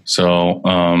 So,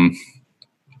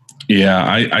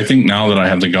 yeah, I think now that I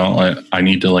have the gauntlet, I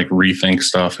need to like rethink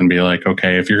stuff and be like,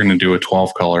 okay, if you're going to do a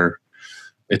 12 color,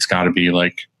 it's got to be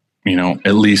like,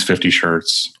 at least 50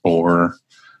 shirts, or,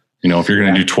 if you're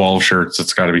going to do 12 shirts,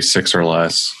 it's got to be 6 or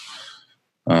less.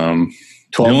 12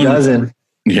 dozen.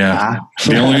 Yeah.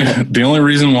 The only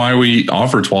reason why we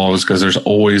offer 12 is because there's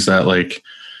always that like,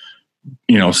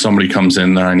 somebody comes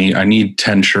in there, I need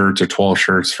 10 shirts or 12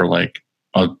 shirts for like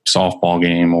a softball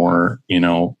game or,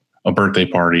 a birthday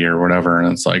party or whatever.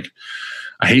 And it's like,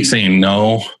 I hate saying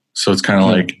no. So it's kind of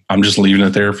like, I'm just leaving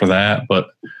it there for that. But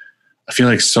I feel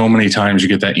like so many times you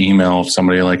get that email of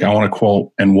somebody like, I want to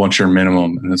quote, and what's your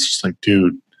minimum? And it's just like,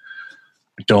 dude,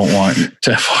 I don't want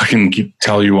to fucking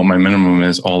tell you what my minimum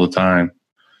is all the time.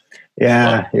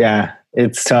 Yeah. Yeah.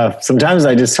 It's tough. Sometimes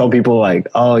I just tell people like,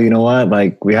 oh, you know what?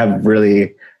 Like we have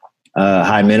really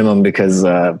high minimum because,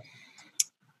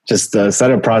 just the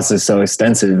setup process is so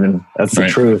extensive, and that's the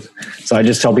truth. So I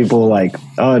just tell people like,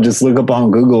 oh, just look up on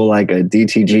Google, like a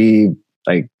DTG,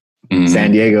 like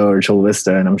San Diego or Chula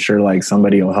Vista. And I'm sure like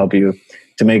somebody will help you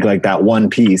to make like that one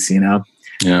piece, Yeah.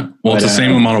 Well, it's the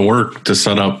same amount of work to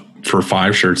set up for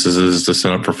 5 shirts as it is to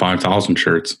set up for 5,000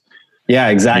 shirts. Yeah,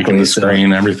 exactly. Making the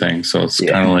screen, everything. So it's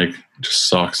kind of like, it just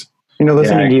sucks.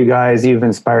 Listening to you guys, you've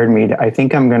inspired me. I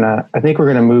think we're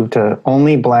going to move to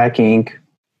only black ink,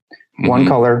 one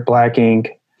color, black ink,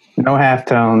 no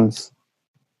halftones,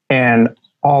 and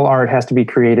all art has to be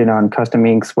created on Custom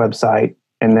Ink's website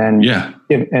and then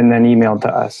emailed to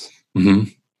us.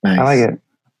 Nice. I like it.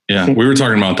 Yeah, we were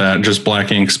talking about that. Just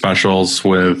black ink specials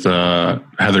with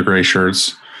Heather Gray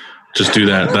shirts. Just do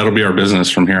that. That'll be our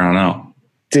business from here on out.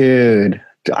 Dude,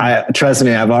 trust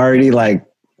me, I've already like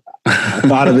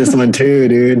thought of this one too,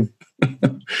 dude.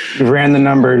 You ran the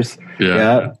numbers.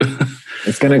 Yeah.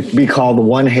 It's going to be called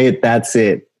One Hit, That's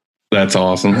It. That's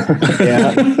awesome.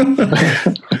 Yeah.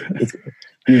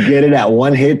 You get it at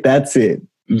one hit, that's it.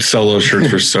 Sell those shirts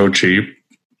for so cheap.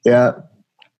 Yeah.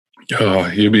 Oh,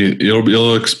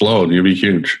 it'll explode. You'll be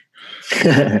huge.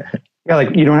 Yeah,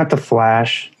 like you don't have to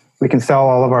flash. We can sell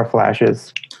all of our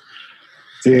flashes.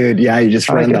 Dude, yeah, you just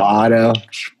run the auto.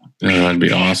 Yeah, that'd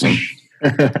be awesome.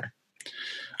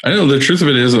 I know the truth of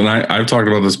it is, and I've talked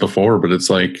about this before, but it's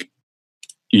like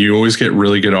you always get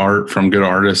really good art from good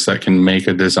artists that can make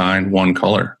a design one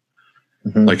color.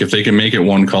 Like if they can make it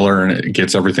one color and it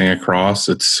gets everything across,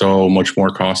 it's so much more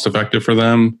cost effective for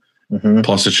them.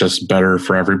 Plus it's just better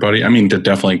for everybody. I mean, they're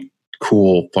definitely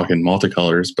cool fucking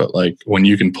multicolors, but like when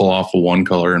you can pull off a one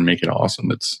color and make it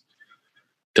awesome, it's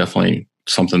definitely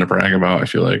something to brag about. I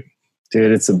feel like,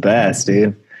 dude, it's the best,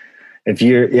 dude. If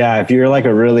you're like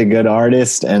a really good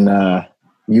artist and,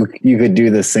 you could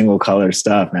do the single color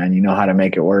stuff, man. You know how to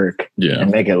make it work and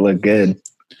make it look good.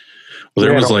 Well,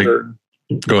 there We had was like, order-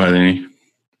 go ahead, Annie.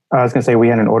 I was going to say we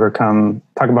had an order come.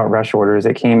 Talk about rush orders.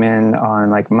 It came in on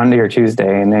like Monday or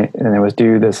Tuesday, and it was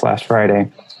due this last Friday.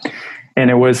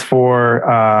 And it was for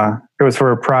a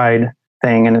Pride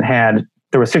thing, and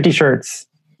there was 50 shirts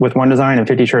with one design and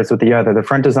 50 shirts with the other. The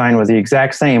front design was the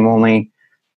exact same, only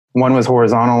one was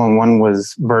horizontal and one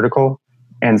was vertical.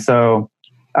 And so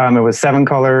it was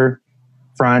 7-color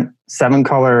front,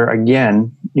 7-color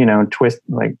again, twist,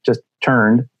 like just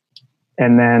turned.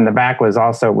 And then the back was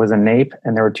a nape,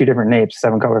 and there were 2 different napes,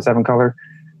 7-color.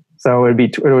 So it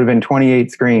would have been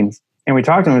 28 screens. And we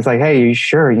talked to him. It's like, hey, are you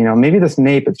sure? Maybe this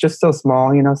nape, it's just so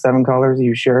small. 7 colors. Are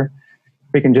you sure?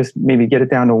 We can just maybe get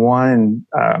it down to 1.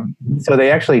 So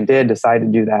they actually did decide to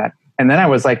do that. And then I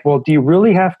was like, well, do you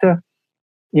really have to,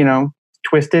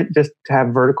 twist it just to have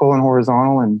vertical and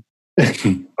horizontal? And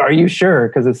are you sure?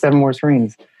 Because it's 7 more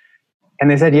screens. And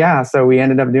they said, yeah. So we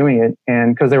ended up doing it.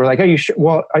 And because they were like, are you sure?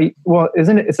 Well,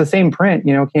 isn't it? It's the same print.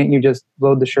 Can't you just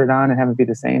load the shirt on and have it be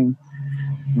the same?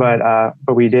 But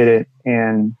we did it.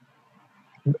 And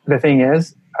the thing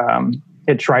is,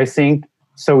 it tri-synced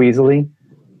so easily.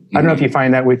 I don't know if you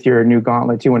find that with your new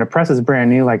Gauntlet too. When a press is brand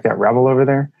new, like that Rebel over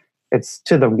there, it's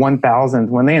to the 1,000th.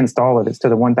 When they install it, it's to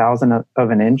the 1,000th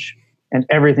of an inch. And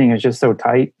everything is just so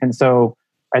tight. And so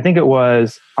I think it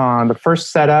was on the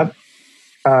first setup,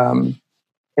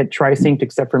 it tri-synced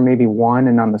except for maybe one,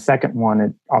 and on the second one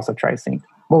it also tri-synced.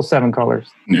 Both 7 colors.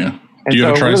 Yeah. And Do you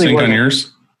have a so it tri-sync really on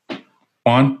yours,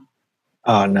 Juan?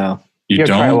 Oh no, You have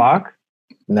don't? Tri-Lock?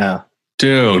 no.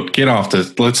 Dude, get off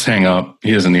this. Let's hang up.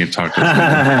 He doesn't need to talk to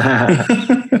us.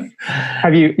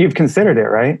 You've considered it,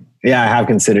 right? Yeah, I have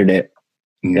considered it.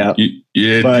 Yep.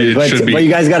 It should be. But you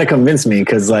guys got to convince me,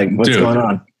 because what's Dude. going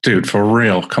on? Dude, for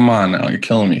real. Come on now. You're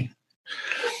killing me.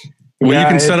 Well, Yeah, you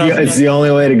can set up. It's the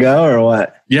only way to go, or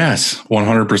what? Yes,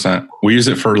 100%. We use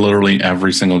it for literally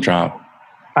every single job.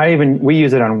 We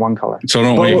use it on 1 color. So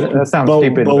don't But- wait. That sounds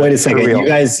stupid. But wait a for second. real.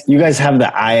 You guys have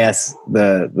the IS,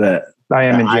 the I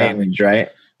image, eye yeah. image, right?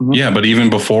 Yeah, but even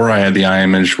before I had the eye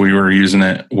image, we were using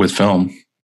it with film.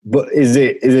 But is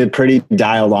it pretty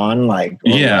dialed on?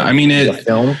 Yeah, I mean the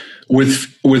film.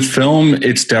 With film,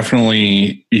 it's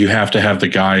definitely, you have to have the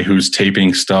guy who's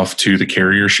taping stuff to the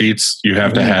carrier sheets. You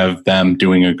have to have them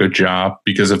doing a good job,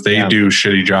 because if they do a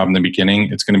shitty job in the beginning,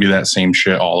 it's going to be that same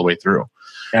shit all the way through.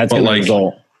 That's But gonna like-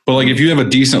 result. But like if you have a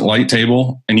decent light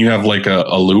table and you have like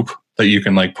a loop that you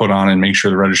can like put on and make sure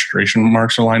the registration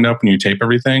marks are lined up and you tape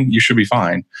everything, you should be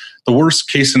fine. The worst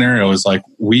case scenario is like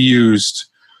we used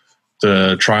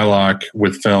the Tri-Lock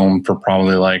with film for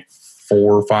probably like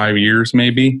 4 or 5 years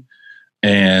maybe.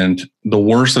 And the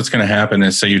worst that's going to happen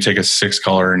is, say you take a 6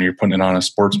 color and you're putting it on a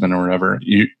Sportsman or whatever,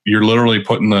 you're literally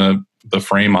putting the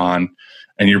frame on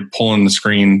and you're pulling the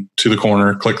screen to the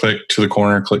corner, click, click, to the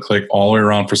corner, click, click, all the way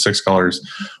around for 6 colors.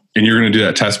 And you're going to do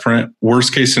that test print.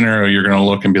 Worst case scenario, you're going to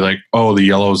look and be like, oh, the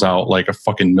yellow's out like a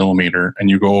fucking millimeter. And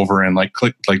you go over and like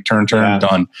click, like turn,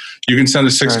 done. You can set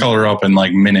a 6 color up in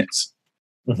like minutes.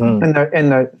 Mhm.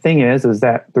 And the thing is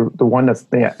that the one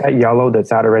that yellow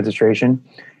that's out of registration,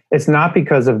 it's not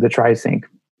because of the tri-sync.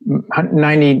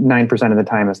 99% of the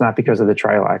time, it's not because of the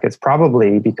Tri-Lock. It's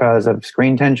probably because of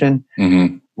screen tension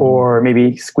or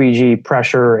maybe squeegee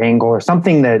pressure or angle or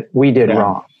something that we did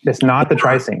wrong. It's not the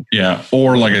tri-sync. Yeah.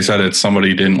 Or like I said, it's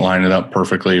somebody didn't line it up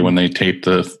perfectly when they taped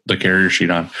the carrier sheet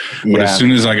on. But Yeah. as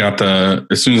soon as I got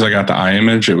the eye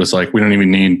image, it was like,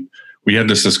 we had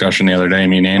this discussion the other day,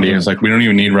 me and Andy, it's like, we don't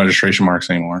even need registration marks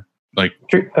anymore. Like,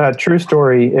 True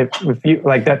story. If you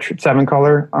like that 7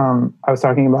 color I was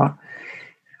talking about,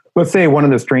 let's say one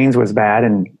of the screens was bad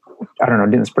and I don't know,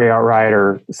 didn't spray out right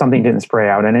or something didn't spray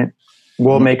out in it.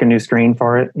 We'll make a new screen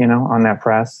for it, on that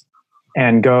press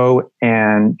and go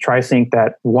and tri-sync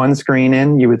that one screen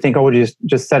in. You would think, oh, we'll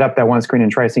just set up that one screen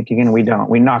and tri-sync again. We don't.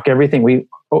 We knock everything. We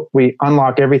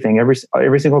unlock everything,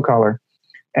 every single color,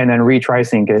 and then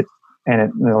re-tri-sync it, and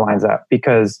it lines up.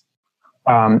 Because,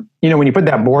 when you put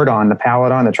that board on, the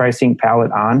palette on, the tri-sync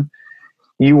palette on,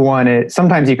 you want it,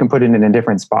 sometimes you can put it in a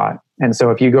different spot. And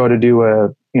so if you go to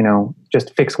do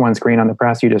just fix one screen on the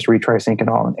press, you just re-tri-sync it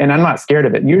all. And I'm not scared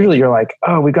of it. Usually you're like,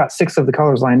 oh, we've got 6 of the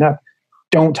colors lined up.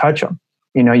 Don't touch them.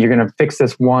 You're going to fix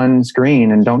this one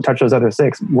screen and don't touch those other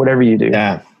 6, whatever you do.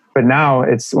 Yeah. But now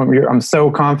I'm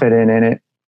so confident in it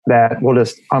that we'll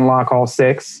just unlock all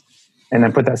 6 and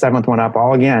then put that 7th one up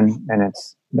all again. And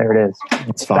there it is.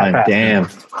 It's fine. That fast. Damn.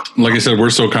 like I said, we're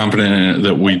so confident in it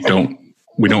that we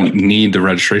don't need the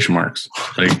registration marks.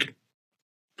 Like,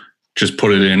 just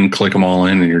put it in, click them all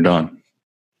in, and you're done.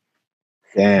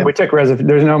 Damn. We took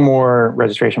there's no more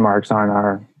registration marks on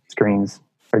our screens.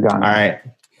 They're gone. All right.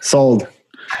 Sold.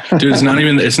 Dude, it's not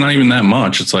even that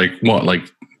much. It's like what, like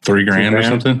 $3,000 or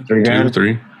something? 3 grand?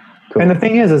 3. Cool. And the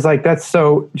thing is like that's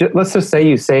so. Let's just say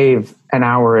you save an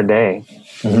hour a day,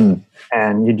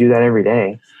 and you do that every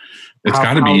day. It's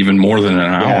got to be even more than an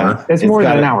hour. It's more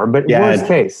than an hour, but worst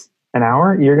case, an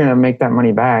hour, you're going to make that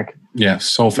money back. Yeah,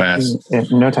 so fast. In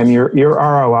no time. Your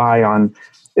ROI on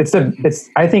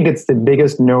I think it's the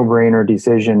biggest no-brainer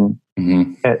decision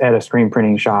at a screen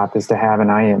printing shop is to have an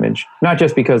iMage, not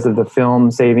just because of the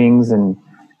film savings and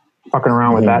fucking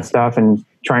around with that stuff and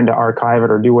trying to archive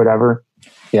it or do whatever.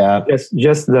 Yeah.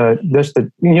 Just the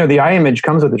the iMage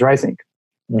comes with the TriSync.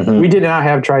 We did not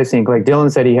have TriSync. Like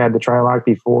Dylan said, he had the TriLock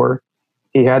before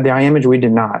he had the iMage. We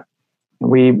did not.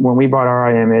 When we bought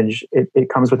our iMage, it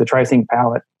comes with the TriSync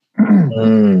palette.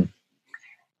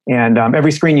 And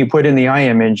every screen you put in the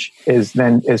iMage is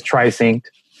TriSynced.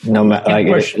 No matter, like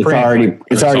it's already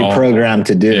programmed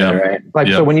to do it, right? Like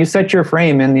so, when you set your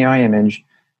frame in the iMage,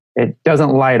 it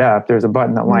doesn't light up. There's a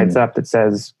button that lights up that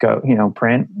says "Go,"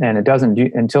 print, and it doesn't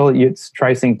do until it's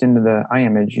TriSynced into the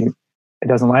iMage. It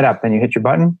doesn't light up. Then you hit your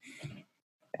button,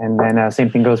 and then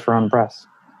same thing goes for on press.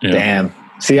 Yeah. Damn.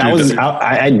 See,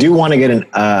 I do want to get an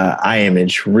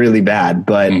iMage really bad,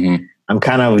 but I'm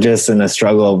kind of just in a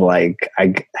struggle of like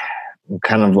I'm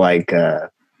kind of like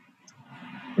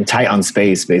I'm tight on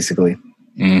space, basically.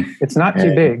 It's not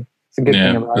too big. It's a good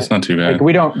thing about it's not too bad.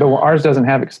 Like ours doesn't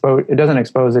have it doesn't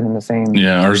expose it in the same.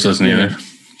 Yeah, ours doesn't either.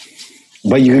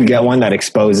 But you can get one that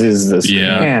exposes the screen.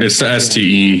 Yeah, it's the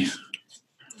STE.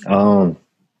 Oh.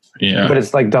 Yeah. But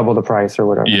it's like double the price or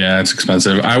whatever. Yeah, it's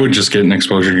expensive. I would just get an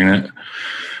exposure unit.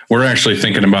 We're actually I'm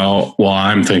thinking about,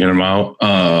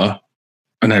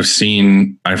 and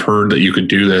I've heard that you could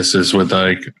do this is with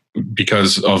like,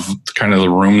 because of kind of the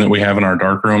room that we have in our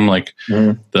dark room, like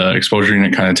the exposure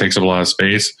unit kind of takes up a lot of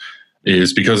space,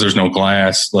 is because there's no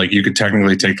glass. Like you could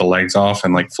technically take the legs off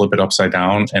and like flip it upside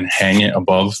down and hang it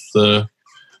above the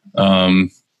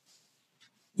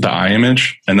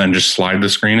iMage and then just slide the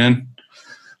screen in.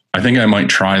 I think I might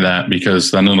try that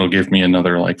because then it'll give me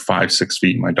another like 5-6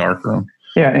 feet in my dark room.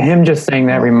 Yeah, him just saying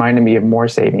that reminded me of more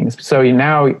savings. So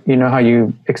now you know how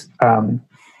you,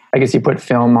 I guess you put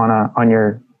film on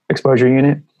your exposure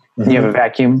unit, and you have a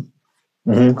vacuum.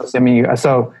 I mean,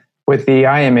 so with the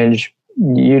iMage,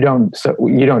 you don't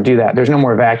do that. There's no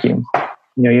more vacuum.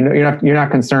 You're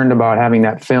not concerned about having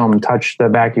that film touch the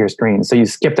back of your screen. So you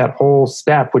skip that whole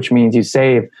step, which means you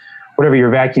save whatever your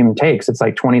vacuum takes. It's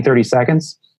like 20-30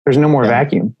 seconds. There's no more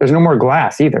vacuum. There's no more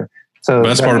glass either. So the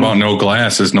best part about no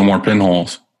glass is no more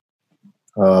pinholes.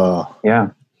 Oh, yeah.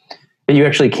 But you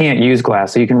actually can't use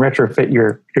glass, so you can retrofit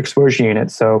your exposure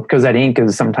unit. So because that ink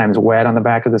is sometimes wet on the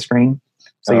back of the screen,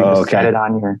 so you just set it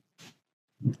on your.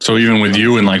 So even with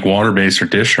you in like water base or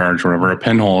discharge, or whatever, a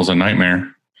pinhole is a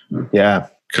nightmare. Yeah,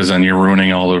 because then you're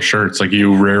ruining all those shirts. Like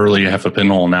you rarely have a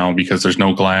pinhole now because there's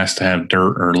no glass to have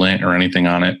dirt or lint or anything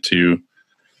on it to,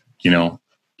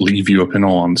 leave you a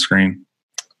pinhole on the screen.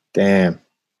 Damn.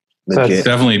 So it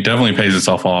definitely pays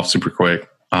itself off super quick,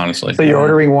 honestly. So you're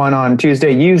ordering one on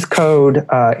Tuesday. Use code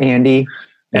Andy.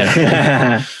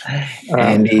 Yeah.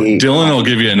 Andy. Dylan will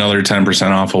give you another 10%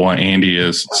 off of what Andy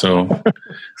is. So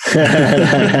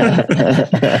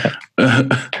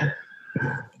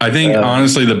I think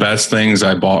honestly the best things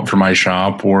I bought for my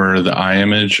shop were the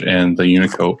iMage and the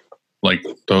Unicoat. Like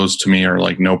those to me are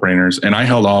like no brainers. And I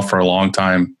held off for a long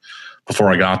time before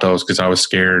I got those because I was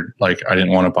scared. Like I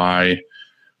didn't want to buy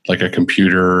like a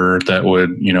computer that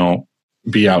would,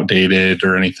 be outdated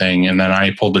or anything. And then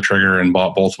I pulled the trigger and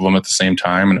bought both of them at the same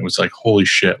time. And it was like, holy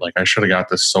shit. Like I should have got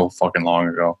this so fucking long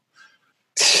ago.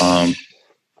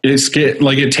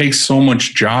 It takes so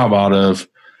much job out of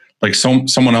like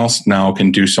someone else now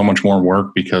can do so much more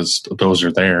work because those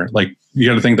are there. Like you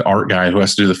got to think the art guy who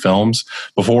has to do the films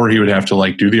before he would have to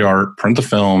like do the art, print the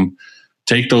film,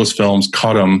 take those films,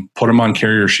 cut them, put them on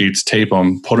carrier sheets, tape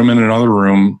them, put them in another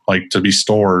room, like to be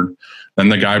stored. Then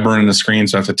the guy burning the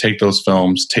screens have to take those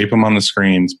films, tape them on the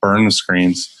screens, burn the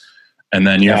screens. And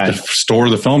then you have to store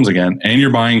the films again. And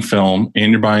you're buying film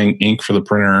and you're buying ink for the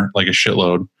printer, like a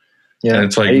shitload. Yeah. And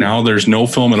it's like now there's no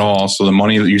film at all. So the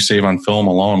money that you save on film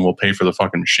alone will pay for the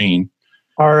fucking machine.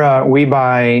 We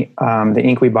buy the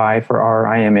ink we buy for our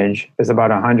iMage is about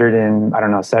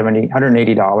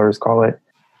 $180, call it.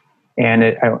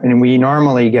 And we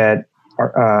normally get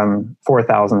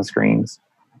 4,000 screens.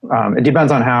 It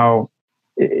depends on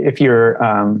if you're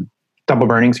double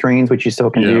burning screens, which you still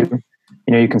can do.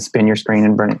 You can spin your screen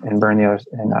and burn the other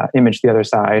and image the other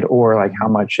side, or like how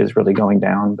much is really going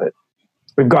down. But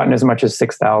we've gotten as much as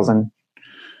 6,000.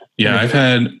 Yeah,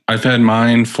 I've had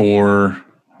mine for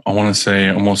I want to say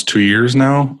almost 2 years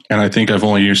now. And I think I've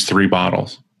only used 3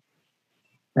 bottles.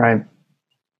 Right.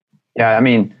 Yeah. I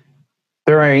mean,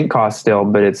 there are ink costs still,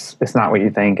 but it's not what you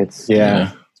think. It's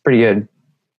pretty good.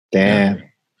 Damn.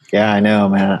 Yeah, I know,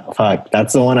 man. Fuck,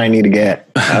 that's the one I need to get.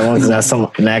 That's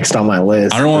next on my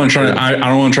list. I don't want to try. I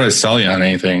don't want to try to sell you on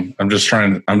anything. I'm just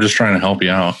trying to help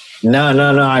you out.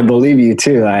 No. I believe you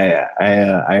too.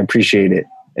 I appreciate it.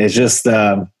 It's just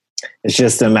a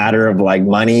matter of like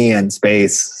money and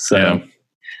space. So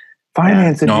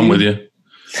finance. No, I'm with you.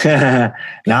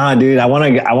 Nah, dude. I want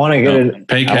to get it.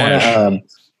 Pay cash.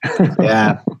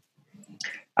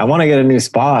 I want to get a new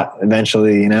spot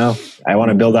eventually. You know, I want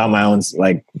to build out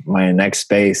my next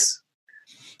space.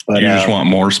 But you just want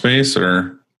more space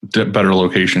or better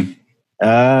location?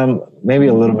 Maybe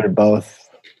a little bit of both.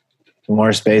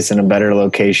 More space and a better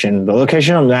location. The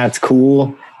location on that's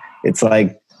cool. It's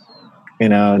like, you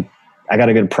know, I got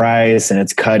a good price and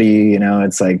it's cutty. You know,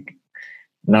 it's like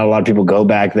not a lot of people go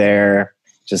back there.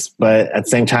 But at the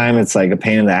same time, it's like a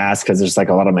pain in the ass because there's like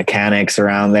a lot of mechanics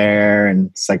around there, and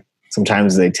it's like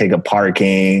sometimes they take up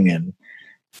parking and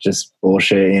just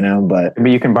bullshit, you know. But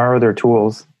you can borrow their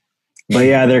tools. But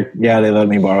they let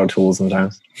me borrow tools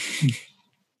sometimes.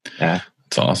 Yeah,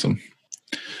 it's awesome.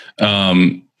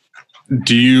 Did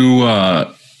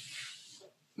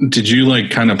you like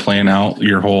kind of plan out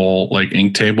your whole like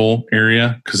ink table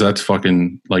area? Because that's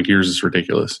fucking like yours is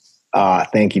ridiculous.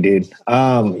 Thank you, dude.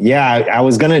 I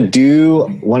was gonna do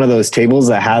one of those tables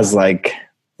that has like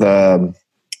the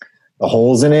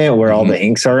holes in it where all the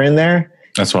inks are in there.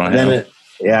 That's what I have.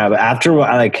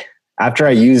 But after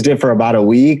I used it for about a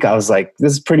week, I was like,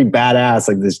 this is pretty badass,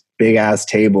 like this big ass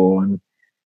table. And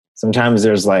sometimes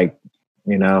there's like,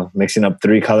 you know, mixing up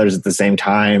 3 colors at the same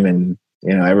time, and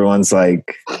you know, everyone's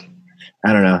like,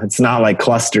 I don't know, it's not like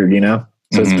clustered, you know,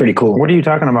 so it's pretty cool. What are you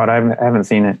talking about? I haven't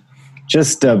seen it.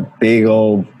 Just a big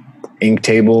old ink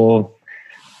table,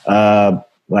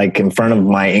 like in front of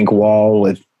my ink wall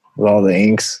with all the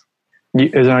inks.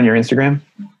 Is it on your Instagram?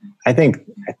 I think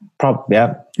probably,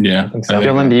 yeah. Yeah.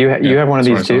 Dylan, do you have one of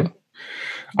these too?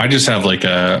 I just have like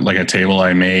a table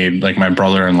I made, like my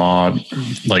brother-in-law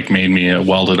like made me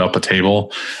welded up a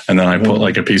table, and then I put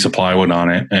like a piece of plywood on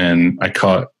it, and I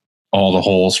cut all the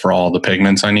holes for all the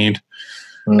pigments I need.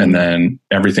 And then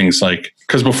everything's like,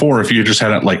 because before, if you just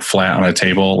had it like flat on a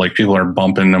table, like people are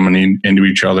bumping them into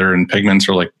each other, and pigments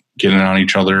are like getting on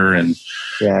each other, and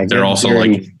they're also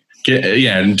dirty.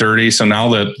 And dirty. So now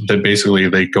that basically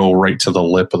they go right to the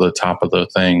lip of the top of the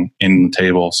thing in the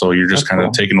table. So you're just kind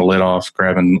of taking the lid off,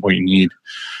 grabbing what you need.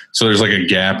 So there's like a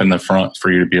gap in the front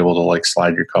for you to be able to like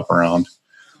slide your cup around.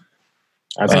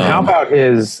 How about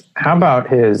his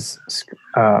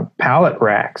pallet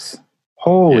racks?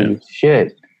 Holy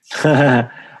shit.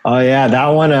 Oh yeah. That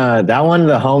one,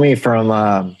 the homie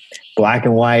from Black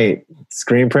and White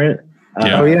Screen Print.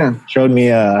 Showed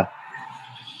me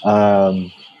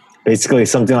basically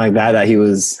something like that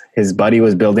his buddy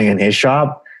was building in his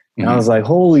shop. And I was like,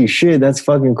 holy shit, that's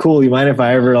fucking cool. You mind if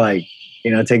I ever like,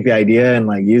 you know, take the idea and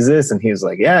like use this? And he was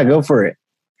like, yeah, go for it.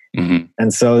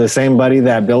 And so the same buddy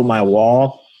that built my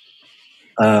wall,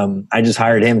 I just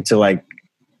hired him to like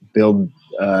build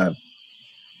the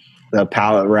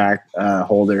pallet rack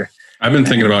holder. I've been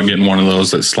thinking about getting one of those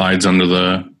that slides under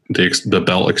the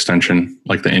belt extension,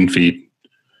 like the infeed.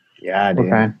 Yeah,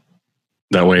 dude. Okay.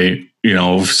 That way, you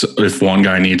know, if one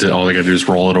guy needs it, all they got to do is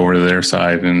roll it over to their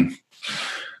side and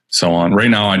so on. Right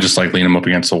now, I just like lean them up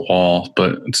against the wall,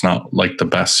 but it's not like the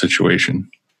best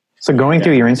situation. So going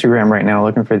through your Instagram right now,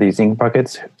 looking for these ink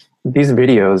buckets, these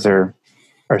videos are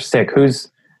sick.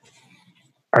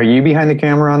 Are you behind the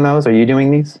camera on those? Are you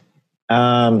doing these?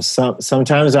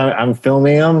 Sometimes I'm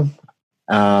filming them,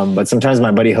 but sometimes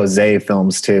my buddy Jose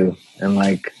films too. And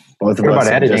like both of us. What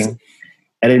about editing?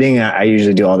 Editing, I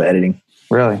usually do all the editing.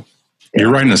 Really? You're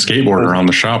riding a skateboard around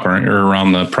the shop, aren't you? Or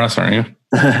around the press, aren't you?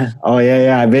 Oh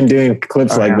yeah. I've been doing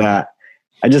clips that.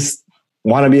 I just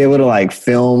want to be able to like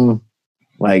film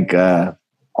like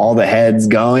all the heads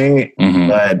going,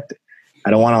 but I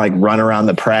don't want to like run around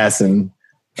the press and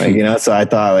like, you know, so I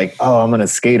thought like, oh, I'm going to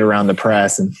skate around the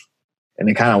press and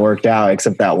it kind of worked out,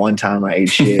 except that one time I ate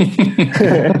shit.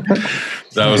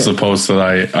 That was the post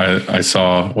that I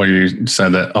saw where you said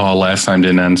that, last time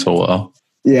didn't end so well.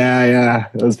 Yeah.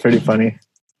 It was pretty funny.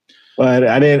 But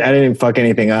I didn't fuck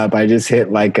anything up. I just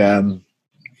hit like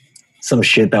some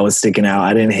shit that was sticking out.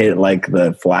 I didn't hit like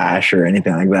the flash or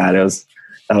anything like that.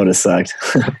 That would have sucked.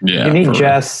 Yeah. You need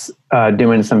Jess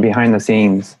doing some behind the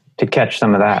scenes to catch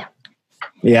some of that.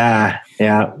 Yeah.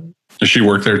 Does she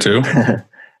work there too?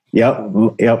 Yep.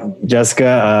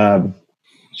 Jessica,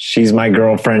 she's my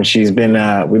girlfriend. She's been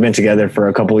we've been together for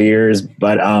a couple of years,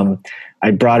 but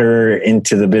I brought her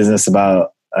into the business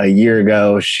about a year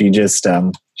ago. She just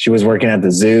she was working at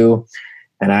the zoo,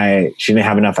 and she didn't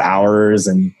have enough hours,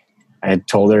 and I had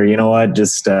told her, you know what,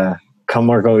 just come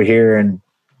work over here and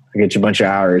I'll get you a bunch of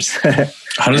hours.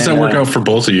 How does that work out for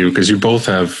both of you? Because you both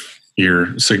have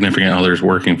your significant others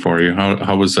working for you.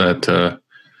 How was that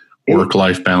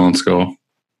work-life balance go?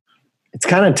 It's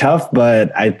kind of tough,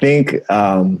 but I think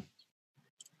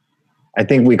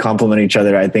we complement each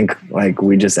other. I think like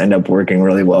we just end up working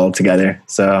really well together.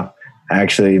 So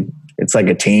actually it's like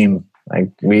a team. Like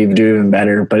we do even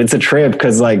better, but it's a trip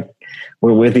because like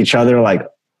we're with each other like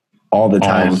all the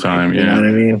time. All the time, you know what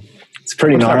I mean? It's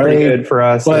pretty gnarly, pretty good for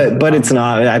us, but it's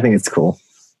not. I think it's cool.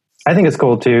 I think it's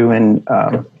cool too, and I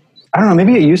don't know.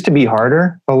 Maybe it used to be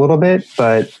harder a little bit,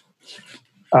 but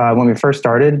when we first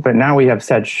started, but now we have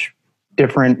such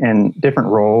different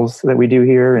roles that we do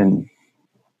here, and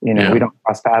we don't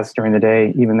cross paths during the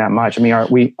day even that much. I mean,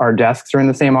 our desks are in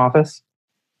the same office,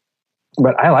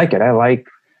 but I like it. I like,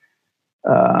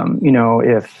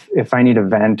 if I need a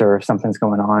vent or if something's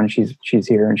going on, she's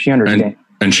here and she understands.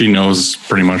 And she knows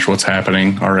pretty much what's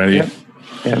happening already.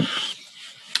 Yep.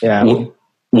 Yeah.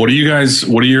 What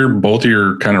are both of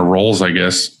your kind of roles, I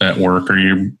guess, at work?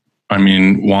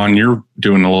 Juan, you're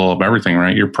doing a little of everything,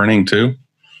 right? You're printing too?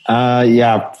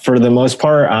 Yeah, for the most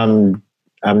part, I'm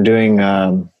doing, I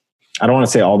don't want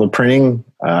to say all the printing,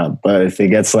 but if it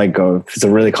gets if it's a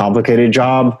really complicated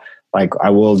job, like I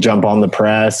will jump on the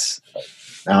press,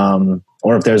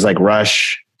 or if there's like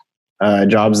rush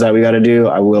jobs that we got to do,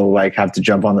 I will like have to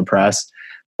jump on the press.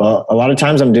 But a lot of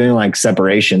times I'm doing like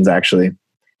separations. Actually,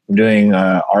 I'm doing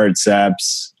art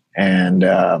seps and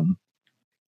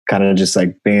kind of just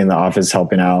like being in the office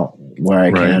helping out where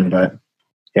I can. But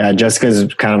yeah,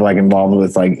 Jessica's kind of like involved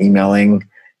with like emailing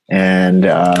and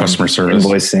customer service,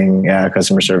 invoicing. Yeah,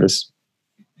 customer service.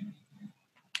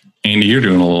 Andy, you're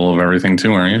doing a little of everything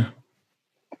too, aren't you?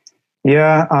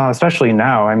 Yeah, especially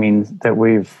now. I mean,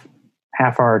 that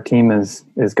half our team is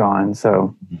gone.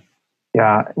 So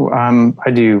yeah,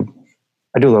 I do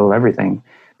a little of everything.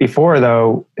 Before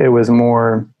though, it was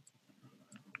more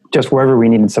just wherever we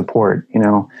needed support.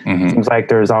 Seems like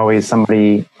there's always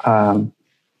somebody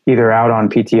either out on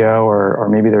PTO or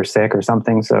maybe they're sick or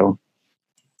something. So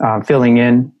filling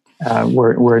in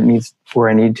where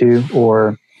I need to,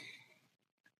 or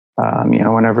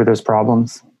whenever there's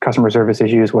problems, customer service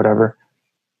issues, whatever.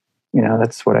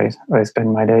 That's what I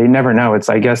spend my day. You never know.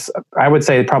 I guess I would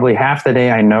say probably half the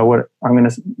day I know what I'm going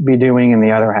to be doing, and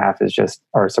the other half is just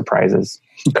our surprises,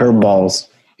 curveballs.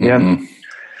 Yeah,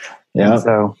 yeah.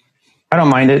 So I don't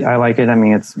mind it. I like it. I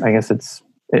mean,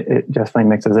 it definitely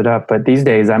mixes it up. But these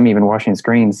days, I'm even washing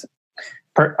screens.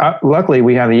 Luckily,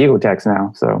 we have the Egotex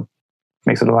now, so it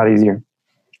makes it a lot easier.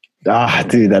 Ah,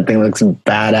 dude, that thing looks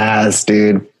badass,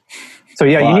 dude. So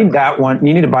yeah, you need that one.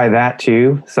 You need to buy that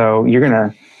too. So you're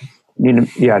gonna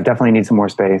definitely need some more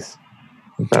space.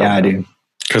 So, yeah, I do.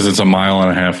 Because it's 1.5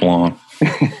 miles long.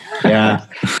 Yeah,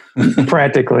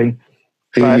 practically.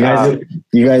 Dude, But,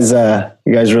 you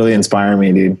guys really inspire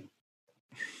me, dude.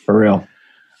 For real.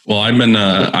 Well, I've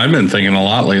been thinking a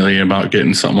lot lately about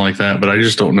getting something like that, but I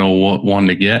just don't know what one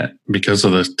to get because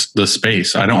of the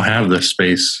space. I don't have the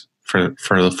space for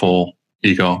the full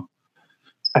Ego.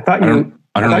 I thought you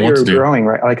were growing,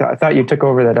 right? Like I thought you took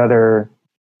over that other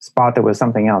spot that was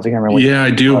something else. I can't remember. Yeah, I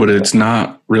do, but it's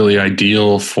not really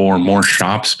ideal for more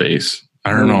shop space.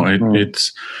 I don't know.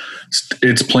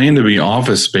 It's planned to be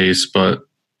office space, but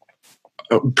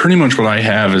pretty much what I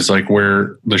have is like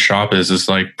where the shop is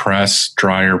like press,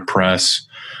 dryer, press,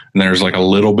 and there's like a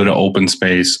little bit of open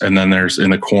space, and then there's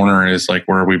in the corner is like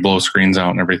where we blow screens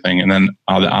out and everything, and then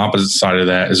on the opposite side of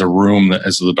that is a room that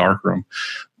is the dark room.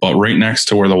 But right next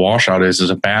to where the washout is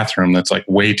a bathroom that's like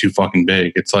way too fucking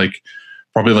big. It's like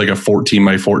probably like a 14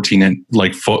 by 14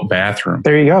 foot bathroom.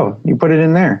 There you go. You put it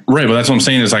in there. Right. But that's what I'm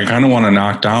saying is I kind of want to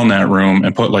knock down that room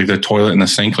and put like the toilet and the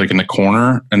sink like in the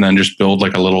corner, and then just build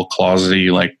like a little closet-y,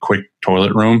 like quick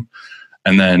toilet room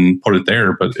and then put it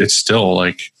there. But it's still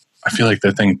like, I feel like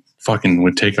that thing fucking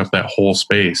would take up that whole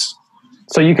space.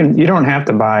 So you don't have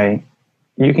to buy,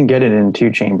 you can get it in the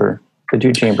 2-chamber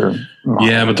model.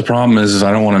 Yeah. But the problem is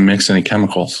I don't want to mix any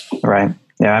chemicals. Right.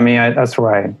 Yeah. I mean, that's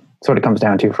what it comes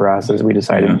down to for us is we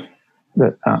decided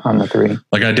that on the 3.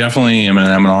 Like I definitely am an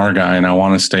M&R guy and I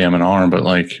want to stay M&R, but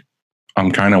like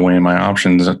I'm kind of weighing my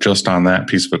options just on that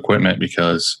piece of equipment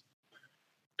because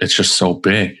it's just so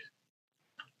big.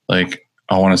 Like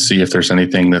I want to see if there's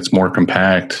anything that's more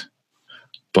compact,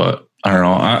 but I don't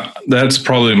know. That's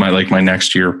probably my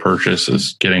next year purchase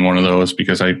is getting one of those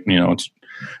because it's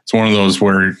it's one of those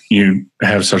where you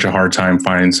have such a hard time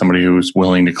finding somebody who's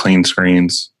willing to clean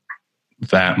screens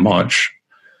that much.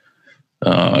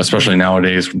 Especially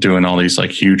nowadays doing all these like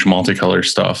huge multicolor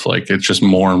stuff. Like it's just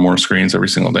more and more screens every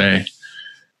single day.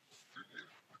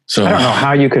 So I don't know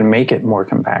how you can make it more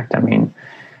compact. I mean,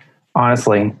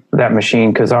 honestly, that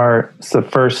machine, because the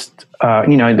first,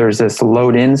 there's this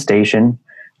load in station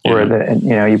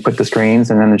where you put the screens,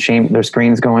 and then the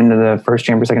screens go into the first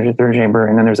chamber, second chamber, third chamber,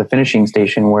 and then there's a finishing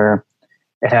station where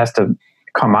it has to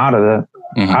come out of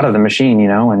the machine,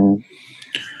 and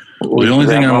the only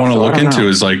thing I want to look into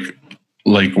is like,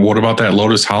 what about that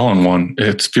Lotus Holland one?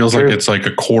 It feels like it's like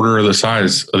a quarter of the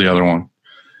size of the other one.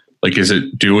 Like, is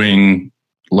it doing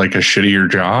like a shittier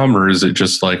job, or is it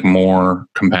just like more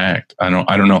compact? I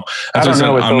don't know. As I said,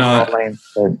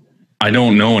 I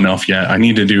don't know enough yet. I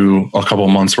need to do a couple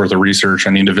of months worth of research.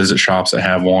 I need to visit shops that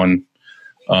have one.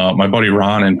 My buddy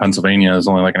Ron in Pennsylvania is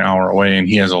only like an hour away, and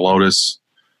he has a Lotus.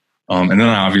 And then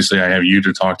obviously I have you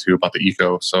to talk to about the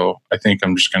Eco. So I think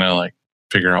I'm just going to like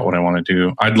figure out what I want to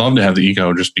do. I'd love to have the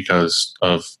Eco just because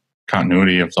of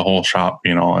continuity of the whole shop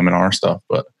being all M&R stuff,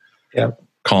 but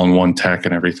calling one tech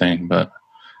and everything. But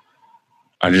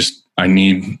that's just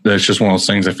one of those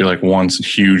things. I feel like one's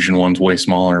huge and one's way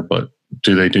smaller, but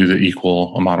do they do the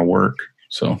equal amount of work?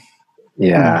 So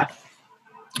yeah,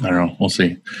 I don't know. We'll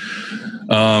see.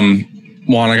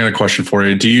 Juan, I got a question for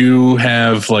you. Do you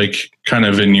have like kind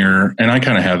of and I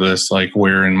kind of have this, like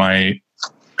where in my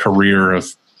career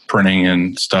of printing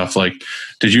and stuff, like,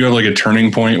 did you have like a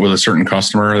turning point with a certain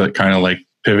customer that kind of like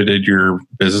pivoted your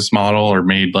business model or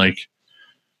made like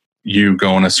you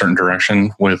go in a certain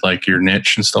direction with like your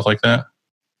niche and stuff like that?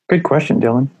 Good question,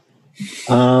 Dylan.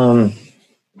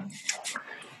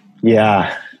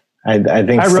 Yeah, I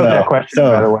think I wrote that question,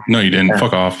 by the way. No, you didn't.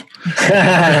 Fuck off.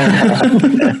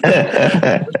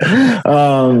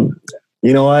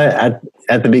 You know what?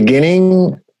 At the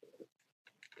beginning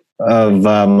of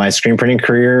my screen printing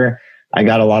career, I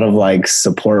got a lot of like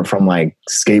support from like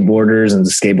skateboarders and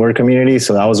the skateboard community.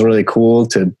 So that was really cool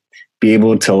to be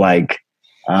able to like,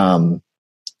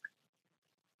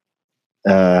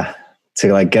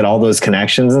 get all those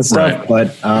connections and stuff. Right.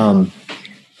 But,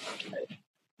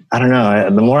 I don't know.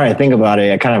 The more I think about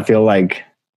it, I kind of feel like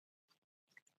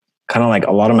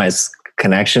a lot of my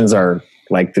connections are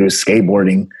like through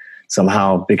skateboarding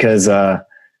somehow, because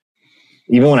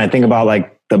even when I think about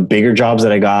like the bigger jobs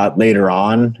that I got later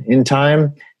on in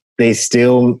time, they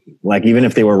still, like, even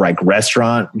if they were like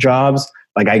restaurant jobs,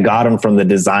 like I got them from the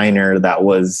designer that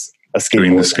was a skateboarder.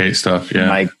 Doing the skate stuff. Yeah.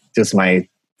 Like just my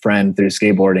friend through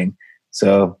skateboarding.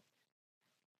 So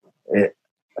I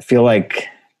feel like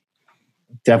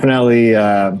definitely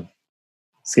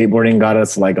skateboarding got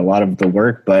us like a lot of the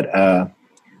work, but I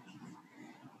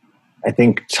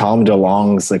think Tom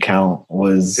DeLong's account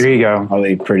was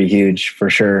probably pretty huge for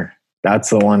sure.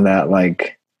 That's the one that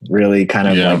like really kind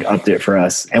of like upped it for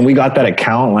us. And we got that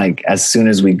account like as soon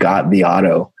as we got the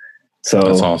auto. So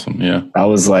that's awesome. Yeah. That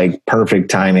was like perfect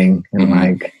timing. And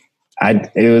like,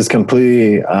 it was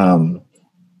completely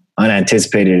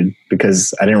unanticipated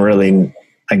because I didn't really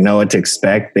like know what to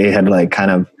expect. They had like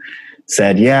kind of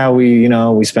said, yeah,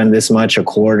 we spend this much a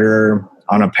quarter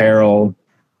on apparel.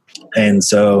 And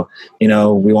so,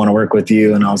 we want to work with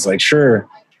you. And I was like, sure.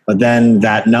 But then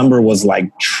that number was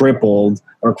like tripled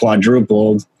or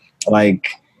quadrupled, like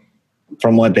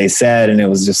from what they said. And it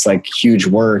was just like huge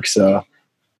work. So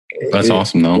that's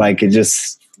awesome though. Like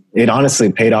it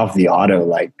honestly paid off the auto.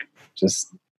 Like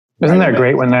just, isn't that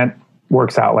great when that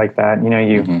works out like that?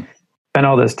 You spend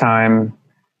all this time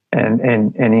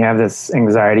and you have this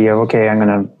anxiety of, okay, I'm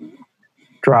going to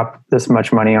drop this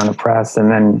much money on the press. And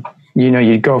then,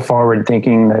 you go forward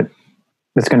thinking that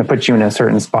it's going to put you in a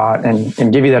certain spot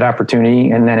and give you that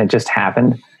opportunity. And then it just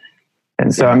happened.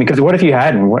 And so, because what if you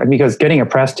hadn't? Because getting a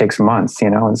press takes months,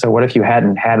 and so what if you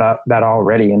hadn't had that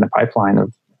already in the pipeline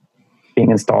of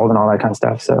being installed and all that kind of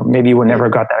stuff? So maybe you would never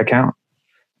have got that account.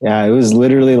 Yeah, it was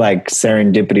literally like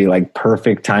serendipity, like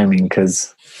perfect timing.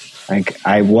 Because like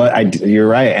you're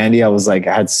right, Andy. I was like,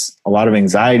 I had a lot of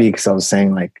anxiety because I was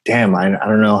saying like, damn, I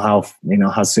don't know how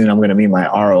soon I'm going to meet my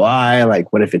ROI.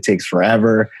 Like, what if it takes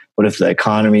forever? What if the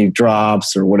economy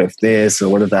drops? Or what if this? Or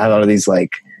what if I have all of these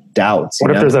like doubts?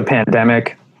 What if there's a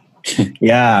pandemic?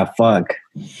 Yeah, fuck,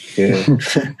 dude.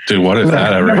 Dude, what if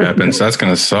that ever happens? That's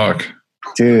going to suck.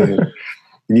 Dude,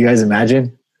 can you guys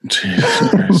imagine?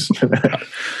 I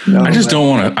just don't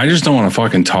want to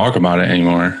fucking talk about it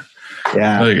anymore.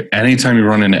 Yeah. Like anytime you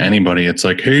run into anybody, it's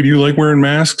like, hey, do you like wearing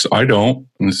masks? I don't.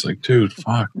 And it's like, dude,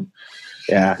 fuck.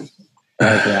 Yeah.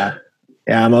 Yeah,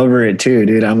 I'm over it too,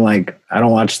 dude. I'm like, I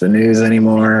don't watch the news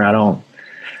anymore. I don't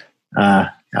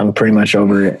I'm pretty much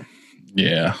over it.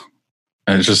 Yeah.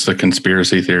 And it's just the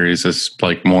conspiracy theories is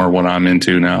like more what I'm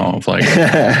into now of like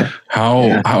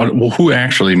who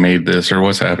actually made this or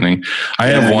what's happening. I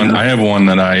have one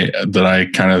that I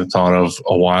kind of thought of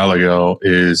a while ago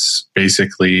is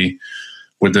basically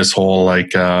with this whole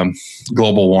like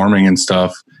global warming and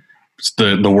stuff.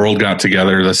 The world got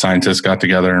together, the scientists got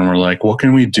together and were like, what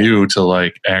can we do to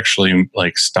like actually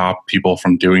like stop people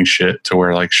from doing shit to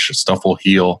where like stuff will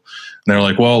heal? And they're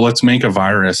like, well, let's make a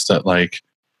virus that like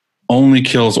only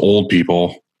kills old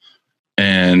people,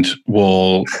 and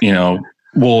we'll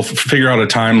figure out a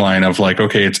timeline of like,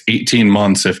 okay, it's 18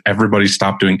 months. If everybody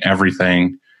stopped doing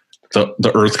everything,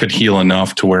 the earth could heal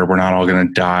enough to where we're not all going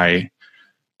to die.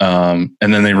 And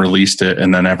then they released it,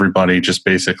 and then everybody just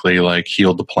basically like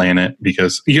healed the planet,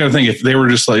 because you got to think if they were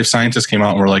just like, if scientists came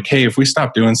out and were like, hey, if we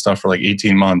stop doing stuff for like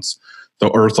 18 months, the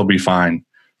earth will be fine.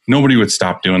 Nobody would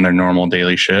stop doing their normal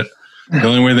daily shit. The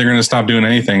only way they're going to stop doing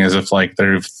anything is if like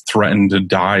they're threatened to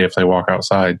die if they walk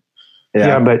outside.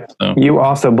 Yeah, but you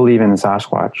also believe in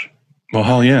Sasquatch. Well,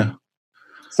 hell yeah.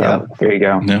 So there you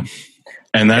go. Yeah.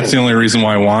 And that's the only reason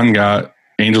why Juan got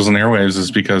Angels and Airwaves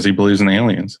is because he believes in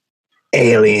aliens.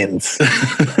 Aliens.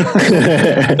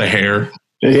 The hair.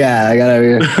 Yeah, I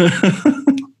gotta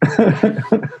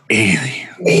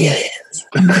aliens.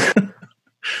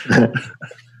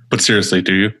 But seriously,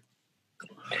 do you?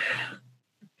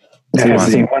 Have you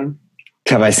seen one?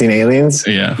 Have I seen aliens?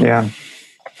 Yeah. Yeah.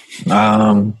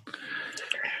 No.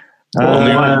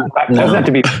 Doesn't have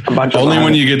to be a bunch of only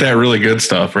when you get that really good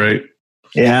stuff, right?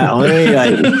 Yeah, only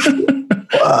like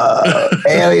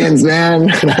aliens,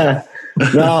 man.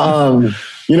 No,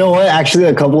 you know what? Actually,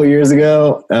 a couple of years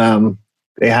ago,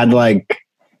 they had like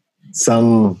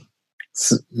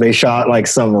they shot like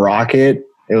some rocket.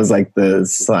 It was like the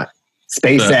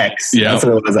SpaceX. That's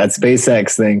what it was. That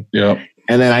SpaceX thing. Yeah.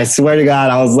 And then I swear to God,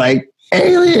 I was like,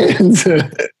 aliens. Yeah.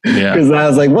 Because I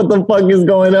was like, what the fuck is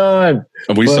going on?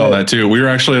 We saw that too. We were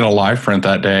actually at a live print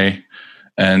that day,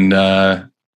 and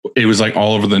it was like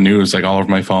all over the news, like all over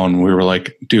my phone. We were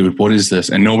like, dude, what is this?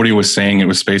 And nobody was saying it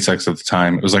was SpaceX at the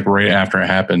time. It was like right after it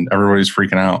happened. Everybody's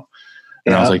freaking out.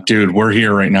 And I was like, dude, we're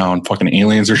here right now and fucking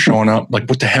aliens are showing up. Like,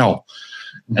 what the hell?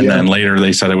 And then later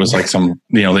they said it was like some,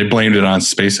 they blamed it on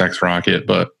SpaceX rocket,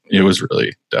 but it was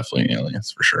really definitely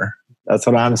aliens for sure. That's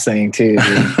what I'm saying too.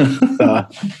 So,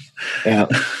 yeah.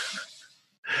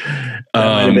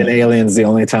 Might have been aliens the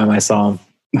only time I saw them.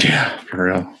 Yeah, for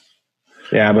real.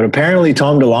 Yeah, but apparently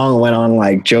Tom DeLonge went on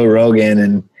like Joe Rogan,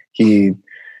 and he's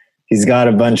got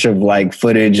a bunch of like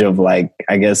footage of like,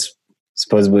 I guess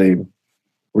supposedly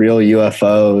real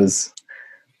UFOs.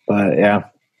 But yeah.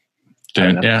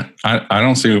 Dude, yeah. I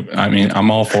don't see, I mean, I'm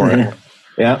all for it.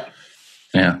 Yeah.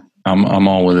 Yeah. I'm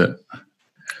all with it.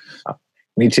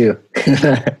 Me too.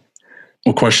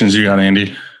 What questions you got,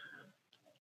 Andy?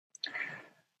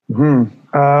 Well,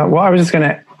 I was just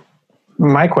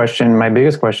my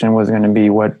biggest question was going to be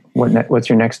what's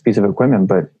your next piece of equipment,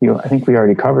 but I think we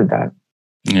already covered that.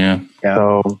 Yeah.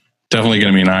 So definitely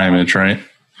going to be an iMage, right?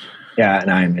 Yeah, an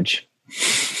iMage.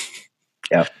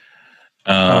 Yep.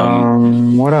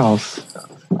 What else?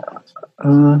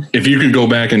 If you could go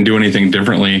back and do anything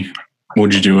differently,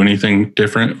 would you do anything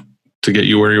different to get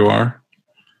you where you are?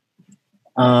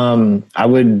 I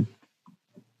would.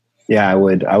 Yeah, I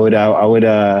would. I would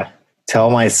tell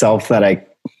myself that I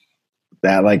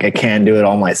can't do it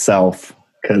all myself,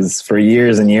 because for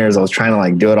years and years I was trying to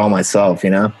like do it all myself,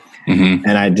 Mm-hmm.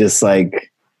 and I just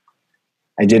like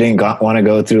I didn't want to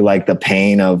go through like the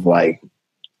pain of like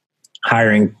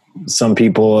hiring some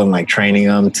people and like training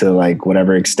them to like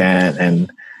whatever extent,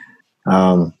 and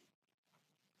I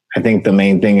think the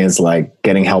main thing is like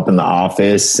getting help in the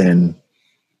office, and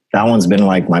that one's been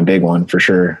like my big one for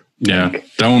sure. Yeah,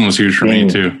 that one was huge for me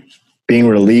too. Being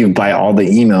relieved by all the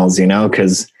emails,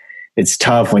 because it's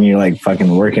tough when you're like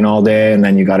fucking working all day and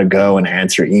then you got to go and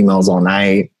answer emails all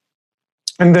night.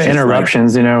 And the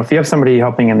interruptions, if you have somebody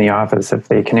helping in the office, if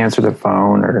they can answer the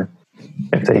phone, or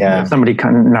if somebody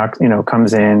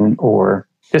comes in, or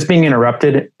just being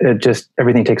interrupted,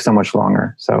 everything takes so much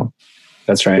longer. So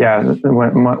that's right. Yeah.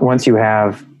 Once you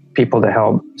have people to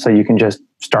help, so you can just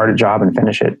start a job and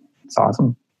finish it. It's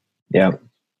awesome. Yeah.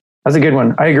 That's a good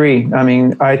one. I agree. I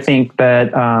mean, I think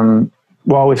that,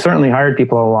 we've certainly hired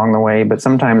people along the way, but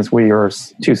sometimes we are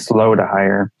too slow to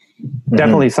hire. Mm-hmm.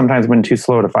 Definitely sometimes been too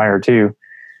slow to fire too.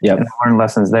 Yeah. And learn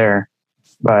lessons there.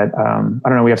 But I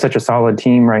don't know, we have such a solid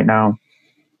team right now,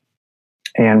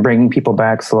 and bringing people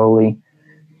back slowly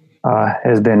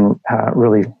has been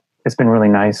it's been really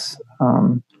nice.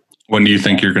 When do you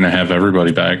think you're going to have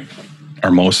everybody back,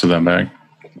 or most of them back?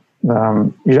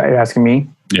 You're asking me?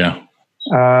 Yeah.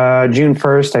 June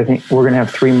 1st, I think we're going to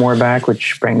have 3 more back,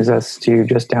 which brings us to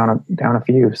just down a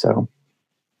few. So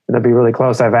that'd be really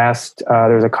close. I've asked,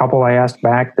 there's a couple I asked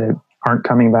back that aren't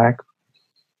coming back.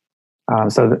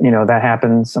 That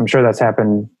happens. I'm sure that's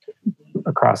happened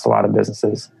across a lot of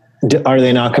businesses. Are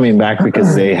they not coming back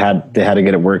because they had to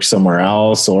get it work somewhere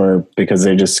else, or because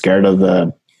they're just scared of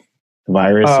the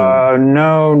virus?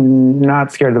 No,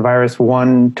 not scared of the virus.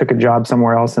 One took a job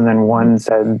somewhere else, and then one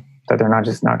said that they're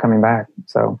not coming back.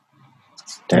 So,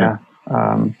 yeah.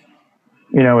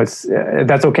 It's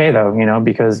that's okay though,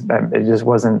 because it just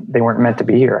they weren't meant to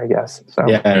be here, I guess. So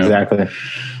yeah, exactly.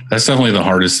 That's definitely the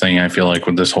hardest thing I feel like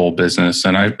with this whole business.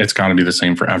 And it's got to be the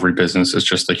same for every business. It's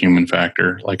just the human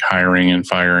factor, like hiring and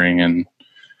firing and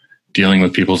dealing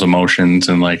with people's emotions.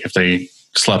 And like, if they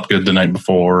slept good the night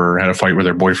before or had a fight with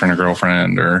their boyfriend or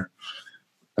girlfriend, or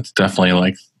that's definitely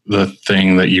like the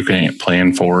thing that you can't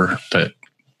plan for, that,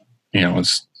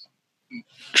 it's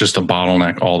just a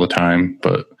bottleneck all the time.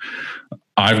 But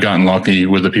I've gotten lucky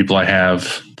with the people I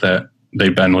have that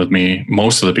they've been with me.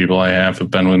 Most of the people I have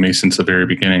been with me since the very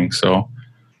beginning. So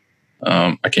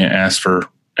I can't ask for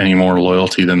any more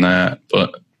loyalty than that.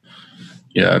 But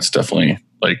yeah, it's definitely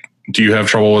like, do you have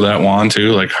trouble with that, Juan,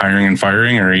 too? Like hiring and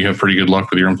firing, or you have pretty good luck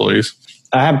with your employees?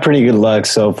 I have pretty good luck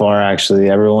so far, actually.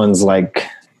 Everyone's like,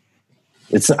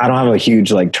 I don't have a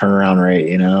huge like turnaround rate,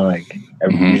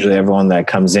 usually everyone that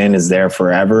comes in is there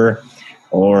forever,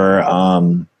 or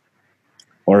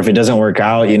if it doesn't work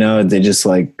out,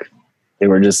 they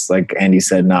were just like Andy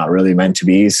said, not really meant to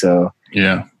be. So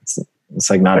yeah, it's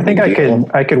like not. I think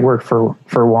I could work for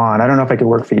Juan. I don't know if I could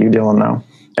work for you, Dylan, though.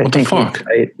 What the fuck?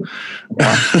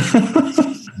 I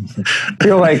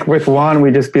feel like with Juan,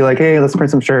 we'd just be like, hey, let's print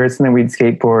some shirts, and then we'd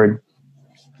skateboard.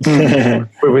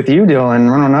 But with you,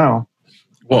 Dylan, I don't know.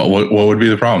 What would be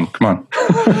the problem? Come on.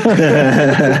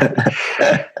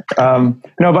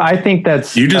 No, but I think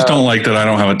that's... You just don't like that I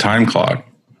don't have a time clock.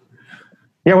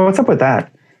 Yeah, well, what's up with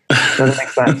that? Doesn't make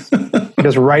sense. You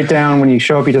just write down, when you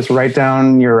show up, you just write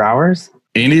down your hours?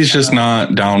 Andy's just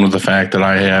not down with the fact that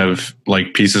I have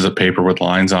like pieces of paper with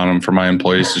lines on them for my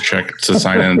employees to check, to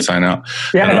sign in and sign out.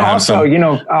 Yeah, and also,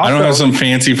 I don't have some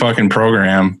fancy fucking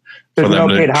program for them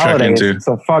to check holidays, into.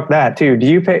 So fuck that too. Do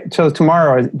you pay? So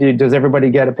tomorrow, does everybody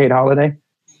get a paid holiday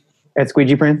at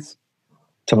Squeegee Prints?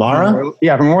 Tomorrow?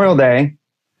 Yeah, Memorial Day.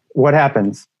 What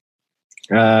happens?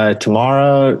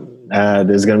 Tomorrow,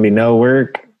 there's going to be no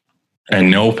work.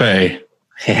 And no pay.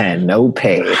 Yeah, no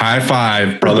pay. High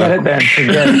five, brother.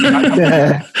 Forget it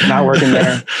then. Not working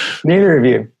there. Neither of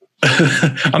you.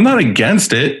 I'm not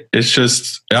against it. It's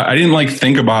just, I didn't like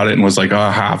think about it and was like,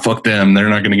 fuck them. They're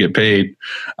not going to get paid.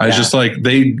 I was just like,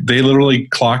 they literally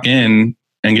clock in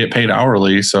and get paid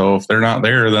hourly. So if they're not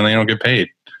there, then they don't get paid.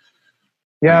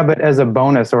 Yeah, but as a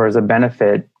bonus or as a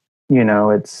benefit,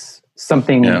 it's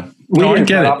something. Yeah. No, I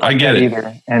get it. I get it.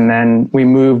 Either. And then we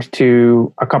moved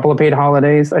to a couple of paid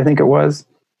holidays, I think it was.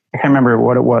 I can't remember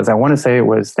what it was. I want to say it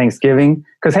was Thanksgiving,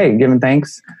 because, hey, giving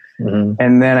thanks. Mm-hmm.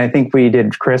 And then I think we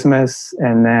did Christmas,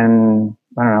 and then,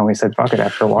 I don't know, we said, fuck it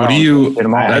after a while. What do you...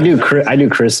 I do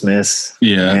Christmas.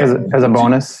 Yeah. As a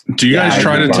bonus. Do you guys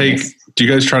try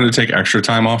to take extra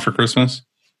time off for Christmas?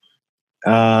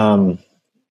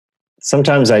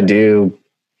 Sometimes I do.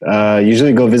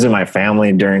 Usually go visit my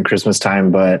family during Christmas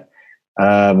time, but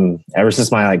ever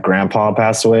since my grandpa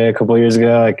passed away a couple of years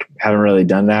ago, I haven't really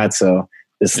done that. So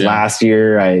this last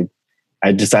year, I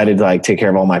decided to take care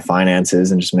of all my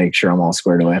finances and just make sure I'm all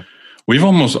squared away. We've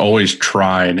almost always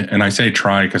tried, and I say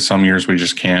try because some years we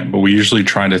just can't, but we usually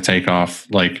try to take off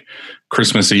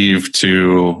Christmas Eve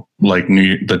to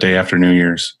the day after New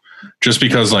Year's, just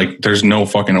because there's no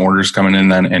fucking orders coming in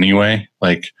then anyway.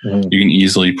 You can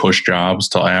easily push jobs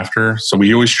till after. So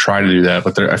we always try to do that,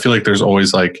 but I feel like there's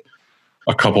always a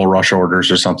couple rush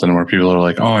orders or something where people are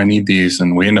like, oh, I need these.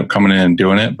 And we end up coming in and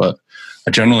doing it. But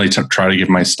I generally try to give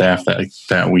my staff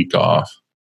that week off.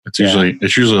 It's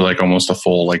usually almost a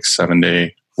full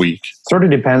 7-day week. Sort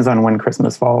of depends on when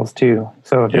Christmas falls too.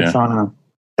 So if it's on a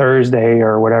Thursday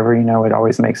or whatever, it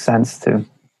always makes sense to,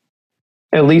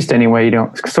 at least anyway, you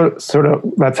don't sort of,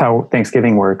 that's how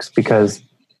Thanksgiving works, because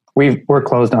we're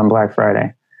closed on Black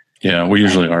Friday. Yeah, we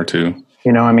usually are too.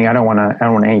 I don't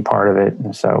want any part of it.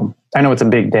 And so I know it's a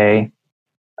big day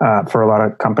for a lot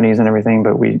of companies and everything,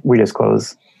 but we just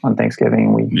close on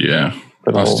Thanksgiving.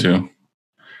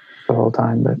 The whole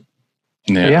time, but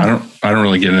I don't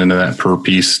really get into that per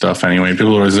piece stuff anyway.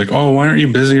 People are always like, oh, why aren't you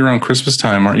busy around Christmas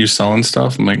time? Aren't you selling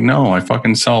stuff? I'm like, no, I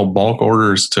fucking sell bulk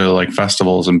orders to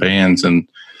festivals and bands and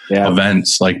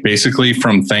events. Basically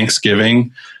from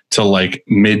Thanksgiving to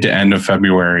mid to end of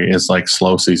February is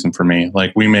slow season for me.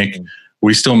 We make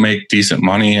we still make decent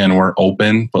money and we're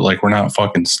open, but like, we're not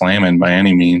fucking slamming by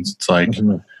any means. It's like,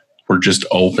 we're just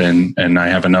open and I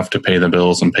have enough to pay the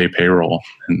bills and pay payroll.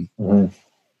 And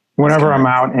whenever I'm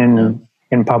out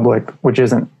in public, which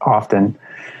isn't often,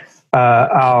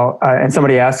 and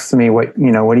somebody asks me what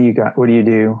do you got, what do you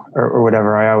do or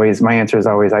whatever, my answer is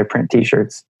always, I print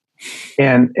t-shirts.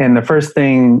 And the first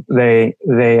thing they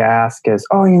ask is,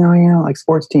 oh, like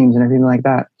sports teams and everything like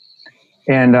that.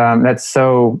 And it's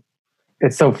so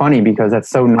funny because that's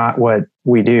so not what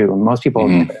we do. Most people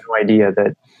have no idea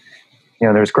that,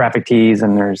 there's graphic tees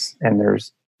and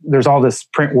there's all this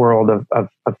print world of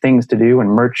things to do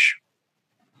and merch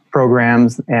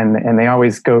programs. And they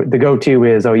always the go-to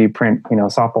is, oh, you print,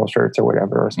 softball shirts or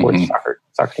whatever, or sports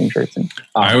soccer team shirts. And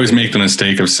I always make the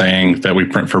mistake of saying that we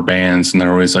print for bands, and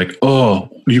they're always like, oh,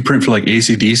 you print for like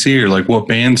AC/DC, or like, what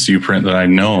bands do you print that I've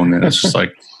known? And it's just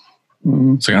like,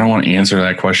 it's like, I don't want to answer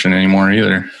that question anymore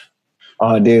either.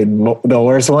 Oh, dude, the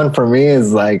worst one for me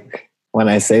is like when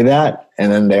I say that,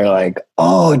 and then they're like,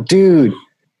 oh, dude,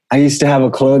 I used to have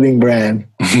a clothing brand.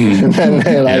 And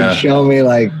then they show me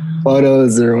like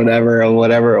photos or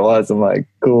whatever it was. I'm like,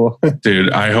 cool.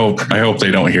 Dude, I hope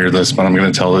they don't hear this, but I'm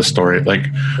going to tell this story. Like,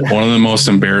 one of the most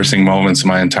embarrassing moments of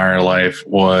my entire life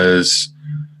was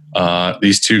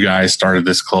these two guys started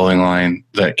this clothing line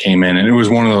that came in, and it was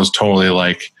one of those totally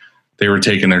like, they were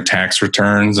taking their tax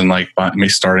returns and like me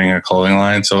starting a clothing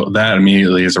line. So that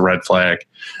immediately is a red flag.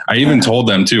 I even told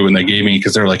them too, when they gave me,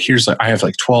 cause they're like, here's like, I have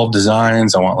like 12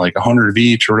 designs. I want like 100 of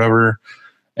each or whatever.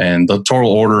 And the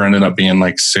total order ended up being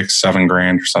like $6-7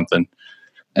 grand or something.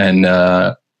 And,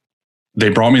 they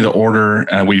brought me the order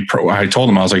and I told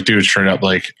them, I was like, dude, straight up,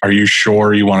 like, are you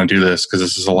sure you want to do this? Cause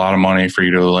this is a lot of money for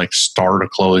you to like start a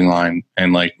clothing line,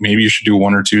 and like, maybe you should do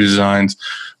 1 or 2 designs,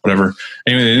 whatever.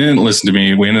 Anyway, they didn't listen to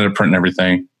me. We ended up printing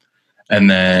everything. And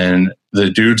then the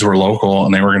dudes were local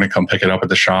and they were going to come pick it up at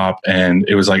the shop. And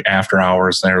it was like after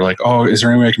hours. And they were like, oh, is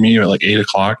there any way I can meet you at like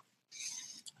 8:00?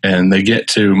 And they get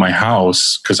to my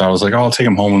house, cause I was like, oh, I'll take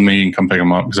them home with me and come pick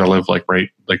them up, cause I live like right,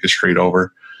 like the street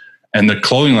over. And the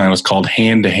clothing line was called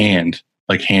Hand to Hand,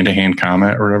 like Hand to Hand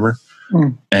Comment or whatever.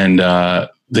 And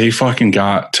they fucking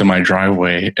got to my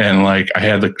driveway, and like, I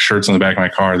had the shirts in the back of my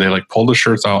car. They like pulled the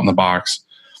shirts out in the box.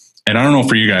 And I don't know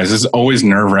for you guys, it's always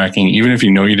nerve wracking. Even if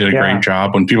you know you did a great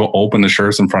job, when people open the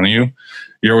shirts in front of you,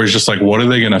 you're always just like, what are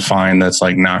they going to find that's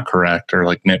like not correct or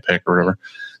like nitpick or whatever.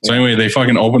 So anyway, they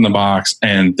fucking open the box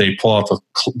and they pull out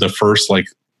the first like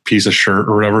piece of shirt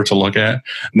or whatever to look at.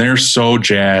 And they're so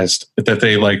jazzed that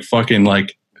they like fucking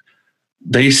like,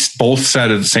 they both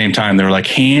said at the same time, they were like,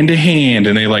 hand to hand.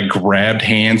 And they like grabbed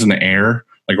hands in the air,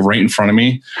 like right in front of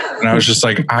me. And I was just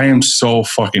like, I am so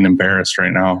fucking embarrassed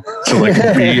right now to like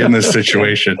be in this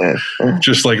situation.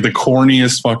 Just like the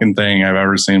corniest fucking thing I've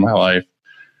ever seen in my life.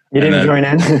 You didn't join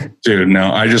in? Dude,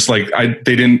 no. I just like,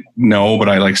 they didn't know, but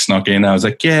I like snuck in. I was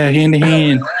like, yeah, hand to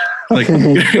hand. Like,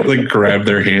 like grab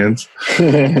their hands.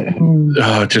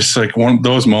 Just like one of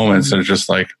those moments are just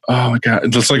like, oh my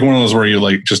God. It's like one of those where you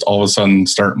like just all of a sudden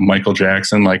start Michael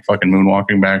Jackson, like fucking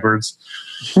moonwalking backwards.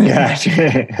 Yeah.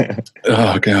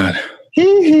 Oh God.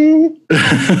 Yeah,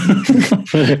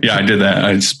 I did that.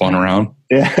 I spun around.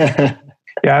 Yeah,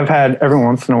 I've had every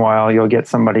once in a while, you'll get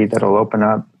somebody that'll open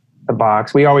up the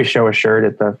box. We always show a shirt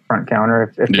at the front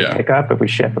counter if they pick up. If we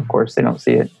ship, of course, they don't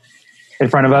see it in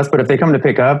front of us. But if they come to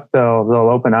pick up, they'll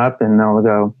open up and they'll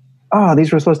go, oh,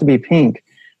 these were supposed to be pink.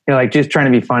 Like just trying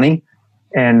to be funny.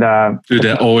 And dude,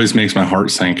 that always makes my heart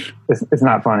sink. It's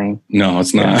not funny. No,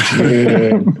 it's not.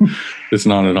 It's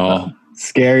not at all.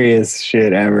 Scariest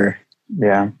shit ever.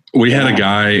 Yeah. We had a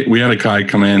guy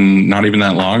come in not even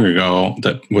that long ago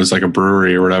that was like a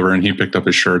brewery or whatever, and he picked up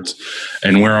his shirts.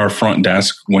 And where our front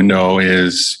desk window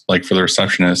is, like for the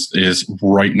receptionist, is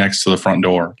right next to the front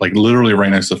door, like literally right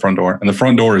next to the front door. And the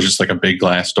front door is just like a big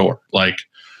glass door, like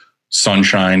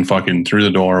sunshine fucking through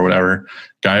the door or whatever.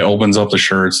 Guy opens up the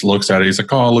shirts, looks at it. He's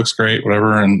like, oh, it looks great,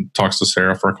 whatever. And talks to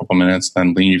Sarah for a couple minutes,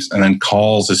 then leaves, and then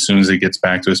calls as soon as he gets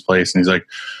back to his place. And he's like,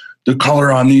 the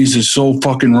color on these is so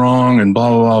fucking wrong and blah,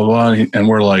 blah, blah, blah. And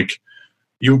we're like,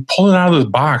 you pulled it out of the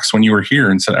box when you were here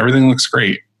and said, everything looks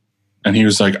great. And he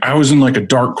was like, I was in like a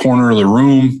dark corner of the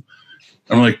room.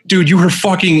 I'm like, dude, you were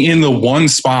fucking in the one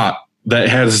spot that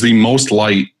has the most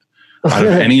light out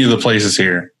of any of the places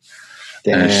here.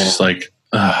 And it's just like,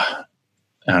 I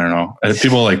don't know.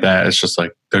 People like that, it's just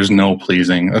like, there's no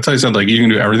pleasing. That's why I said, like, you can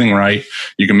do everything right.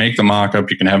 You can make the mock-up.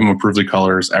 You can have them approve the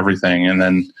colors, everything. And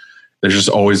then there's just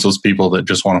always those people that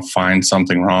just want to find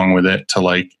something wrong with it to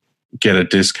like get a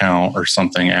discount or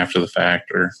something after the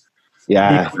fact. Or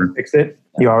you fix it.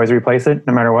 You always replace it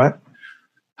no matter what.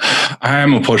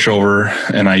 I'm a pushover,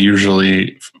 and I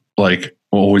usually like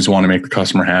always want to make the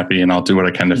customer happy, and I'll do what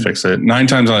I can to fix it. 9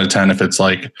 times out of 10, if it's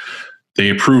like they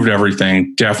approved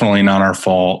everything, definitely not our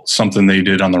fault, something they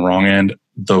did on the wrong end.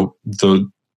 The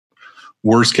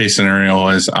worst case scenario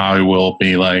is I will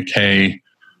be like, hey,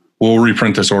 we'll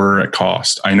reprint this order at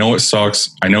cost. I know it sucks.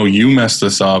 I know you messed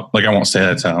this up. Like, I won't say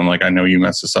that to them. Like, I know you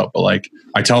messed this up, but like,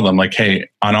 I tell them like, hey,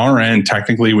 on our end,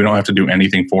 technically we don't have to do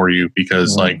anything for you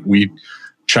because like we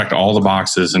checked all the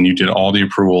boxes and you did all the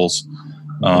approvals.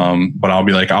 But I'll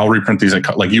be like, I'll reprint these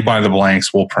at like you buy the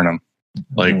blanks, we'll print them.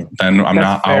 Like then I'm That's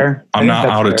not fair. out. I'm not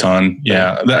out a fair. ton.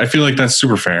 Yeah, I feel like that's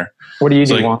super fair. What do you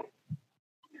do? Like, Juan?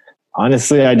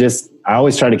 Honestly, I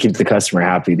always try to keep the customer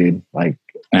happy, dude. Like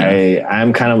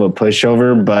I'm kind of a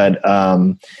pushover, but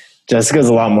Jessica's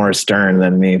a lot more stern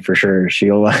than me for sure.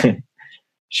 She'll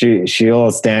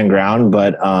stand ground,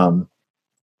 but I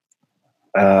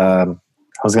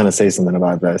was gonna say something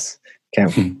about this.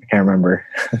 Can't remember.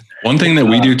 One thing that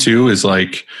we do too is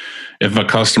like if a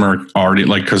customer already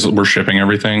like because we're shipping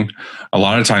everything, a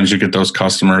lot of times you get those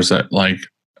customers that like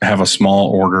have a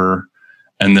small order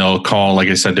and they'll call, like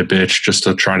I said, to bitch just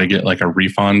to try to get like a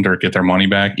refund or get their money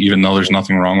back, even though there's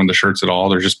nothing wrong with the shirts at all.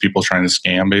 They're just people trying to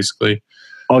scam basically.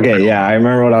 Okay, yeah, I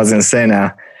remember what I was gonna say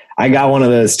now. I got one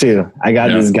of those too. I got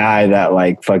this guy that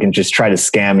like fucking just tried to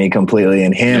scam me completely,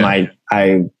 and him,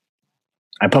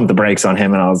 I pumped the brakes on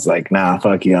him and I was like, nah,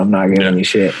 fuck you. I'm not giving you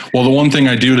shit. Well, the one thing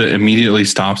I do to immediately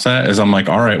stops that is I'm like,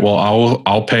 all right, well,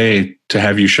 I'll pay to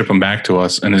have you ship them back to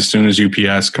us. And as soon as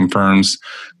UPS confirms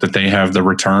that they have the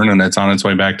return and it's on its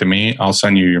way back to me, I'll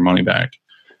send you your money back.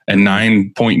 And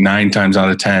 9.9 times out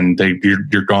of 10,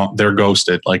 they're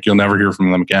ghosted. Like you'll never hear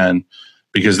from them again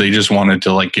because they just wanted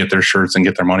to like get their shirts and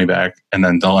get their money back. And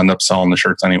then they'll end up selling the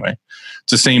shirts anyway.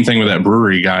 It's the same thing with that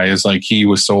brewery guy is like, he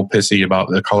was so pissy about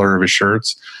the color of his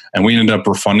shirts and we ended up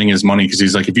refunding his money. Cause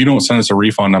he's like, if you don't send us a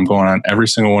refund, I'm going on every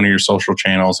single one of your social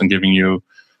channels and giving you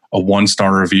a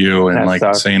 1-star review and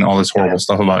like saying all this horrible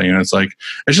stuff about you. And it's like,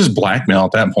 it's just blackmail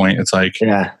at that point. It's like,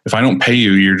 if I don't pay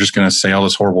you, you're just going to say all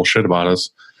this horrible shit about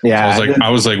us. Yeah. So I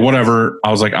was like, whatever.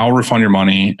 I was like, I'll refund your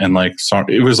money. And like,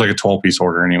 sorry, it was like a 12-piece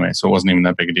order anyway. So it wasn't even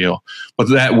that big a deal. But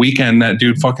that weekend, that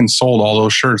dude fucking sold all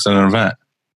those shirts at an event.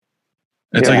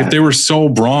 It's like, if they were so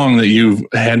wrong that you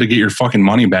had to get your fucking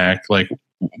money back, like,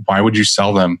 why would you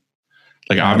sell them?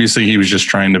 Like, obviously he was just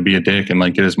trying to be a dick and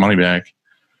like get his money back.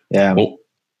 Yeah. Well,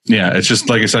 yeah. It's just,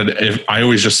 like I said, if I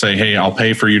always just say, hey, I'll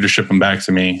pay for you to ship them back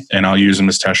to me and I'll use them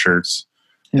as test shirts.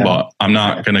 Yeah. But I'm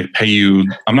not going to pay you.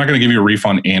 I'm not going to give you a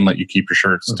refund and let you keep your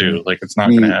shirts too. Like it's not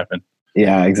going to happen.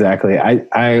 Yeah, exactly.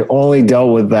 I only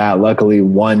dealt with that luckily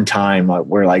one time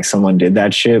where like someone did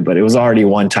that shit, but it was already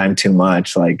one time too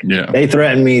much. Like they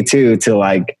threatened me too to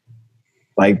like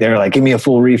they're like, give me a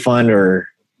full refund or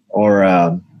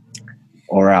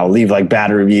I'll leave like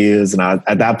bad reviews. And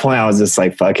at that point I was just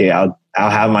like, fuck it. I'll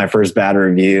have my first bad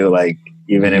review. Like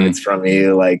even if it's from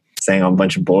you, like saying a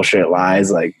bunch of bullshit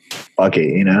lies, like fuck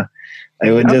it, you know,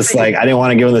 it would just like, I didn't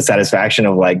want to give him the satisfaction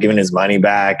of like giving his money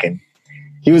back. And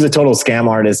he was a total scam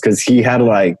artist because he had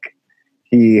like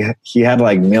he had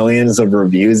like millions of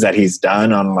reviews that he's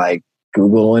done on like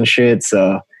Google and shit.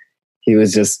 So he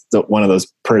was just one of those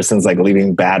persons like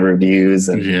leaving bad reviews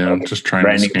and just trying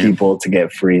threatening people to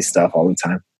get free stuff all the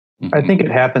time. I think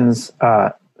it happens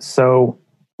so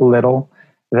little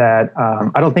that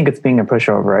I don't think it's being a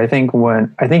pushover. I think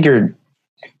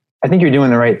you're doing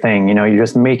the right thing. You know, you're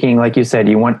just making, like you said,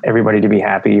 you want everybody to be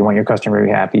happy. You want your customer to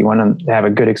be happy. You want them to have a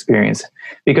good experience.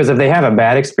 Because if they have a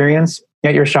bad experience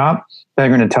at your shop, they're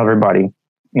going to tell everybody,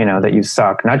 you know, that you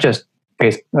suck. Not just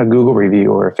a Google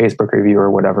review or a Facebook review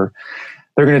or whatever.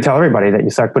 They're going to tell everybody that you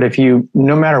suck. But if you,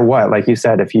 no matter what, like you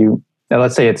said, if you,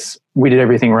 let's say we did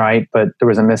everything right, but there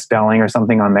was a misspelling or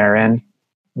something on their end,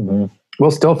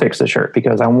 we'll still fix the shirt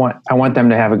because I want them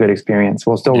to have a good experience.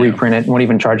 We'll still reprint it. Won't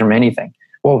even charge them anything.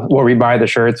 We'll rebuy the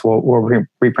shirts. We'll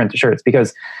reprint the shirts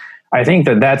because I think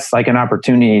that's like an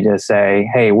opportunity to say,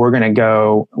 hey, we're going to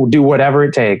go do whatever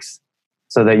it takes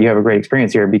so that you have a great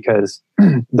experience here because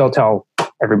they'll tell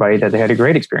everybody that they had a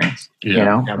great experience, you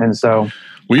know? And so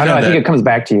I think it comes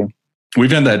back to you.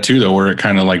 We've had that too, though, where it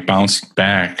kind of like bounced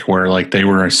back, where like they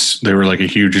were like a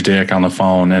huge dick on the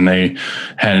phone, and they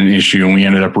had an issue, and we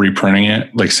ended up reprinting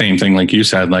it. Like same thing, like you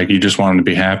said, like you just wanted to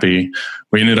be happy.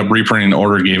 We ended up reprinting the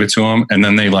order, gave it to them, and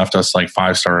then they left us like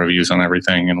 5-star reviews on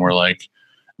everything, and we're like,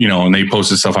 you know, and they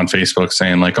posted stuff on Facebook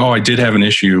saying like, oh, I did have an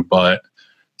issue, but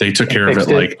they took care of it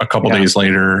like a couple days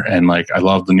later, and like I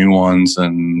love the new ones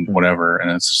and whatever,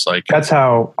 and it's just like that's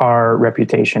how our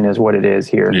reputation is what it is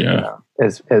here. Yeah. You know?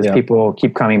 As people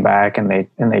keep coming back and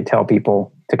they tell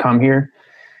people to come here,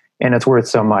 and it's worth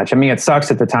so much. I mean, it sucks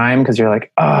at the time because you're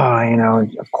like, oh, you know,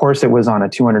 of course it was on a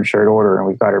 200 shirt order and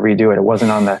we've got to redo it. It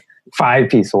wasn't on the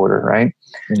 5-piece order, right?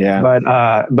 Yeah.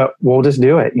 But we'll just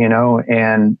do it, you know,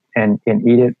 and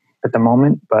eat it at the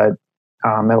moment, but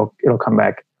it'll come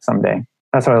back someday.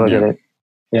 That's how I look at it.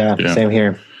 Yeah, same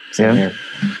here. Same here.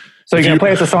 So you're gonna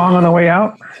play us a song on the way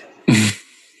out?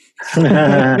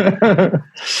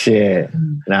 Shit.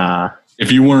 Nah.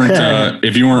 If you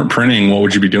weren't printing, what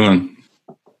would you be doing?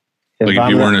 Like if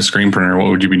you weren't a screen printer, what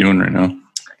would you be doing right now?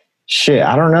 Shit,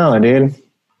 I don't know, dude.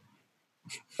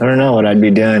 I don't know what I'd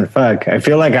be doing. Fuck. I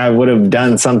feel like I would have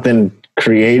done something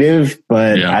creative,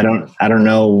 but I don't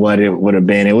know what it would have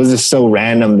been. It was just so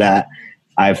random that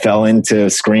I fell into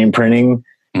screen printing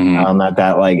at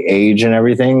that like age and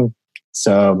everything.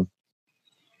 So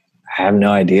I have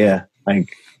no idea.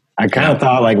 Like I kind of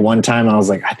thought like one time I was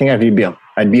like, I think I'd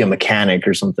be a mechanic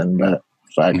or something, but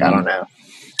fuck, I don't know.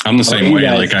 I'm the same way.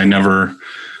 Like I never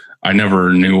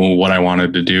knew what I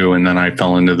wanted to do. And then I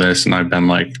fell into this and I've been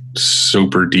like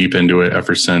super deep into it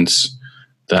ever since.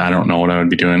 That I don't know what I would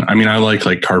be doing. I mean, I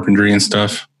like carpentry and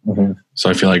stuff. Mm-hmm. So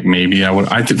I feel like maybe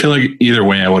I feel like either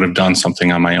way I would have done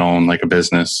something on my own, like a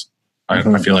business. I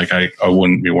feel like I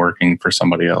wouldn't be working for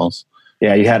somebody else.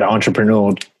 Yeah. You had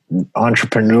entrepreneurial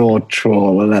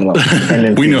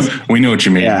we know what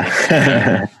you mean.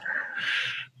 Yeah.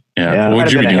 Yeah. What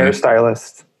would you be doing? A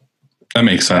hairstylist. That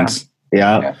makes sense.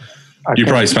 Yeah. You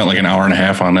probably spent like an hour and a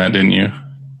half on that, didn't you?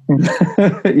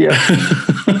 Yeah.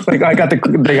 Like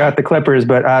they got the clippers,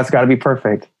 but it's got to be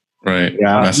perfect. Right.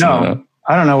 Yeah. No,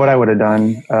 I don't know what I would have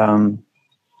done.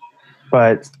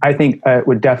 But I think it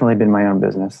would definitely have been my own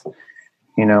business,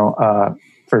 you know,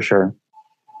 for sure.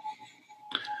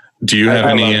 Do you have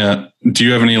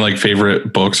any like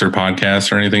favorite books or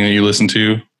podcasts or anything that you listen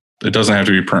to? It doesn't have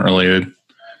to be print related.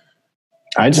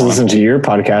 I just listen to your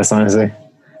podcast, honestly.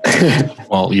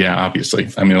 Well, yeah, obviously.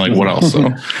 I mean, like what else? So?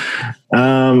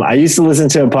 I used to listen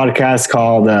to a podcast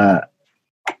called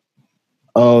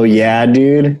Oh Yeah,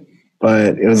 Dude,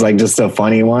 but it was like just a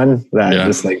funny one that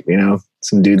just like, you know,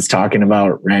 some dudes talking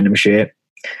about random shit.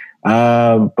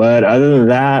 But other than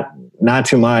that, not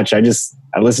too much. I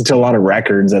listen to a lot of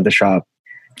records at the shop.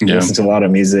 I listen to a lot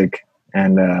of music,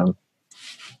 and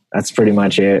that's pretty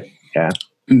much it. Yeah.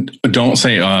 Don't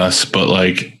say us, but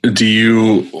like, who do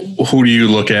you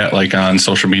look at like on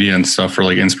social media and stuff for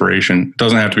like inspiration? It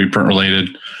doesn't have to be print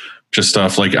related, just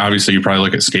stuff like, obviously you probably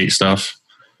look at skate stuff.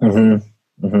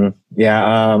 Mm-hmm. Mm-hmm.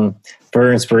 Yeah.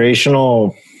 For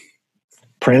inspirational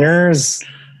printers,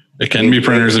 it can be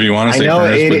printers if you want to say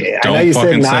printers, but don't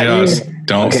fucking say us.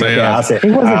 Don't say us. He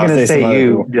wasn't going to say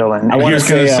you, Dylan. He was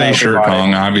going to say Shirt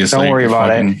Kong, obviously. Don't worry about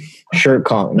it. Shirt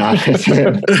Kong.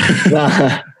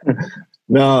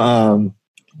 No,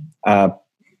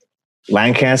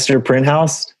 Lancaster Print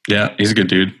House. Yeah, he's a good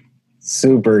dude.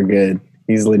 Super good.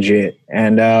 He's legit.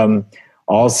 And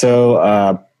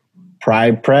also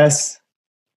Pride Press.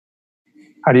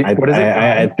 What is it?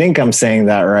 I think I'm saying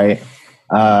that right.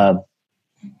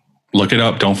 Look it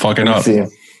up. Don't fuck it up. See.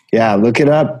 Yeah, look it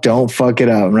up. Don't fuck it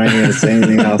up. I'm not going to say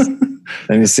anything else.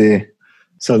 Let me see.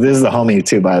 So this is the homie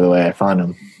too, by the way. I found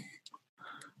him.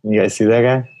 You guys see that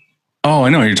guy? Oh, I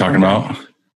know what you're talking about.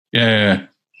 Yeah.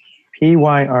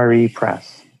 PYRE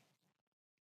Press.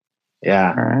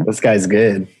 Yeah, right. This guy's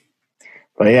good.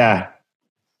 But yeah,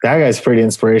 that guy's pretty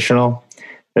inspirational.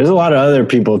 There's a lot of other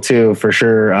people too, for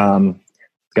sure.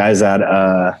 Guys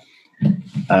at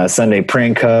Sunday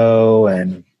Print Co.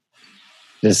 and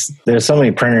just there's so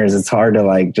many printers. It's hard to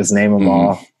like just name them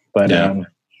all. But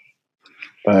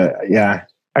yeah,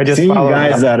 I just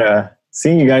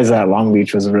seeing you guys at Long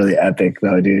Beach was really epic,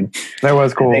 though, dude. That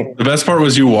was cool. The best part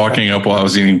was you walking up while I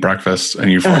was eating breakfast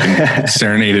and you fucking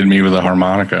serenaded me with a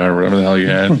harmonica or whatever the hell you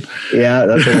had. Yeah,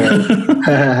 that's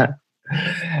what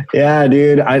yeah,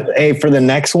 dude. Hey, for the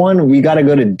next one, we got to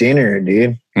go to dinner,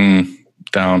 dude.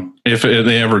 Down. If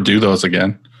they ever do those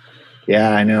again.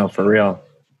 Yeah, I know. For real.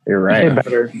 You're right. They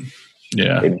better.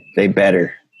 Yeah. They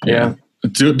better. Yeah.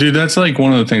 Dude, that's like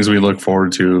one of the things we look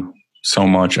forward to so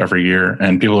much every year,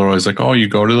 and people are always like, oh, you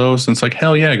go to those? And it's like,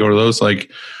 hell yeah, I go to those.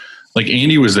 Like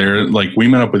Andy was there, like we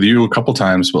met up with you a couple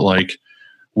times, but like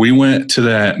we went to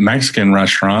that Mexican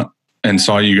restaurant and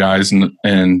saw you guys, and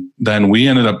then we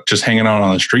ended up just hanging out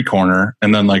on the street corner,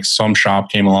 and then like some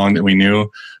shop came along that we knew,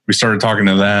 we started talking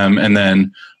to them, and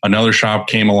then another shop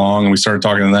came along and we started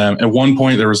talking to them. At one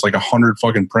point there was like 100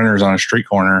 fucking printers on a street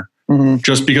corner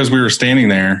just because we were standing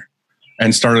there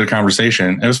and started a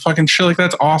conversation. It was fucking shit. Like,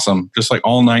 that's awesome. Just like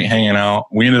all night hanging out.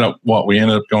 We ended up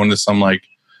going to some like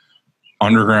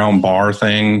underground bar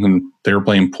thing, and they were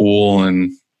playing pool,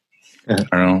 and I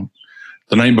don't know.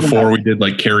 The night before, we did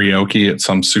like karaoke at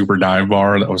some super dive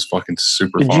bar. That was fucking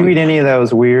super Did fun. you eat any of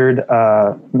those weird,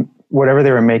 whatever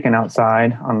they were making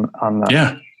outside on the?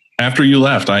 Yeah. After you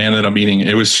left, I ended up eating.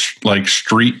 It was like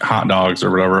street hot dogs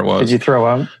or whatever it was. Did you throw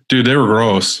up? Dude, they were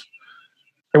gross.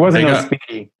 It wasn't They no got-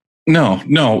 Speedy. No.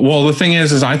 Well, the thing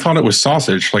is I thought it was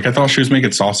sausage. Like I thought she was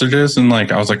making sausages, and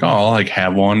like I was like, oh, I'll like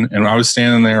have one. And I was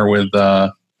standing there with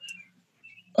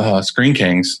Screen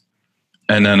Kings,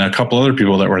 and then a couple other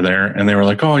people that were there, and they were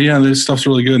like, oh yeah, this stuff's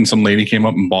really good. And some lady came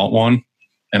up and bought one,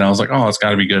 and I was like, oh, it's got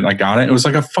to be good. And I got it. It was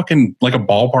like a fucking like a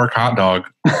ballpark hot dog.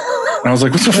 And I was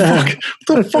like, what the fuck?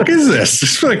 What the fuck is this?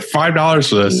 It's like $5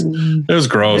 for this. It was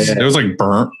gross. Yeah. It was like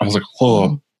burnt. I was like,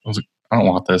 whoa. I was like, I don't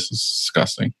want this. It's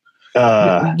disgusting.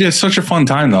 Uh, Yeah, it's such a fun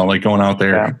time though, like going out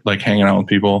there, Yeah. like hanging out with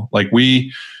people. Like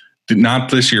we did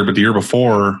not this year, but the year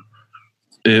before,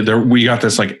 we got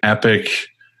this like epic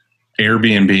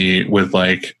Airbnb with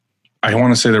like, I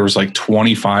want to say there was like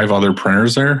 25 other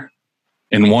printers there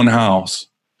in one house.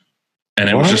 And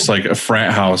it was What? just like a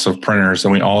frat house of printers,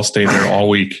 and we all stayed there all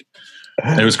week.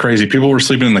 It was crazy. People were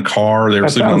sleeping in the car. They were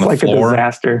That sleeping on sounds the like a floor.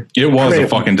 disaster. It was a Print.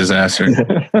 fucking disaster.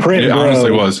 print, It bro. honestly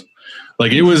was.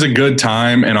 Like it was a good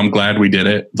time, and I'm glad we did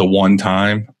it the one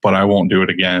time, but I won't do it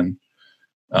again.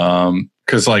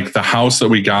 Because like the house that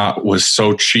we got was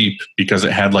so cheap because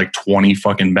it had like 20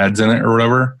 fucking beds in it or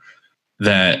whatever,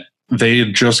 that they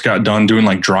had just got done doing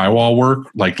like drywall work.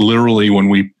 Like literally when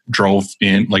we drove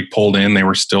in, like pulled in, they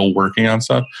were still working on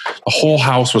stuff. The whole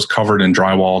house was covered in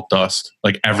drywall dust,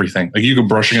 like everything. Like you could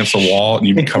brush against the wall and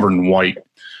you'd be covered in white.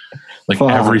 Like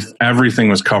Fuck. everything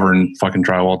was covered in fucking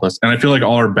drywall dust. And I feel like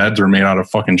all our beds were made out of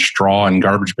fucking straw and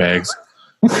garbage bags.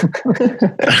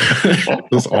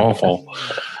 It was awful.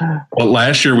 But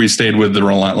last year we stayed with the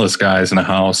Relentless guys in a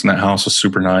house, and that house was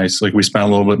super nice. Like we spent a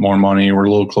little bit more money. We're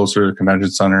a little closer to the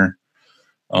convention center.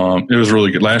 It was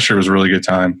really good. Last year was a really good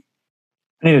time.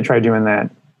 I need to try doing that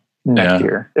next Yeah.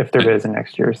 year, if there is a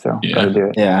next year. So Yeah. gotta do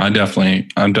it. Yeah. I'm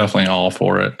definitely all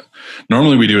for it.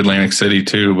 Normally we do Atlantic City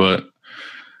too, but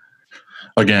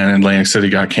again, Atlantic City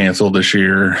got canceled this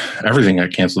year. Everything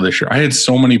got canceled this year. I had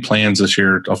so many plans this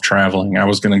year of traveling. I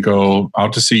was going to go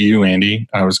out to see you, Andy.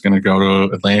 I was going to go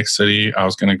to Atlantic City. I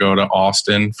was going to go to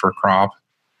Austin for crop.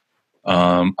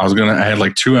 I had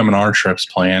like 2 M&R trips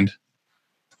planned.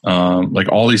 Like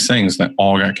all these things that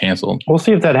all got canceled. We'll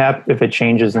see if that if it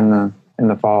changes in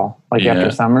the fall, like Yeah.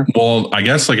 after summer. Well, I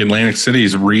guess like Atlantic City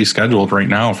is rescheduled right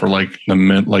now for like the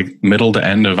middle to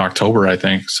end of October, I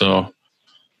think. So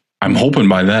I'm hoping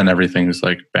by then everything's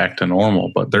like back to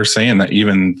normal. But they're saying that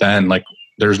even then, like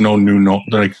there's no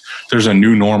there's a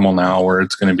new normal now where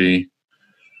it's going to be,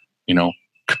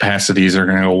 capacities are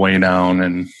going to go way down,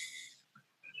 and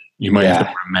you might have to Yeah.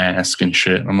 wear a mask and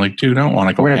shit. I'm like, dude, I don't want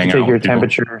to go We're gonna hang have to out take your with people.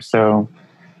 temperature, so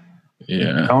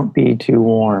Yeah. don't be too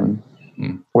warm.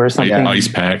 Mm. Wear Like something. ice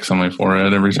packs on my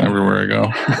forehead everywhere I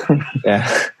go. Yeah.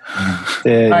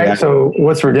 All right. So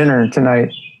what's for dinner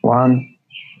tonight, Juan?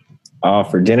 Oh,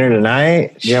 for dinner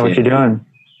tonight? Yeah, what you doing?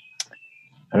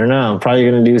 I don't know. I'm probably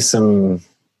gonna do some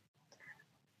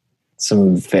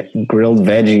grilled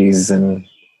veggies and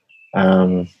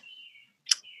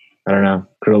I don't know,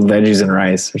 grilled veggies and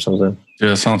rice or something. Yeah,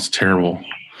 that sounds terrible.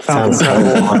 Sounds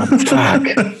terrible. Fuck,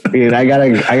 dude.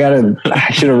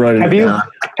 I should have wrote it Have you down.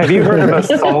 have you heard of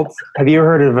a salt? Have you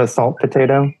heard of a salt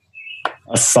potato?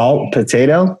 A salt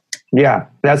potato? Yeah,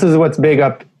 this is what's big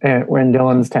up we're in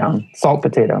Dillon's town. Salt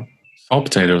potato. Salt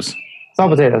potatoes.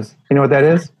 Salt potatoes. You know what that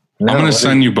is? No, I'm going what to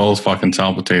send you both fucking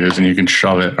salt potatoes and you can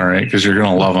shove it, all right? Because you're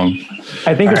going to love them.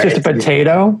 I think it's All just a right.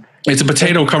 potato. It's a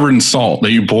potato covered in salt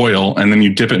that you boil and then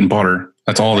you dip it in butter.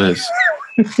 That's all it is.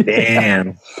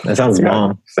 Damn, that sounds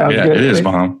bomb. Sounds Yeah, good. it is,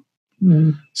 Mom.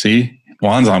 See?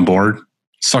 Juan's on board.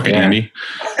 Suck it, Yeah. Andy.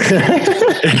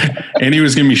 Andy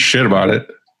was giving me shit about it.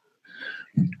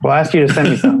 We'll ask you to send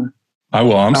me some. I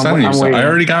will. I'm sending you I'm some. waiting. I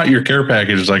already got your care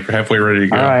package like halfway ready to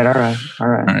go. All right. All right. All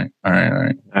right. All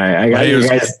right, I got Hey, it you was-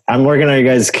 guys. I'm working on you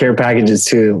guys' care packages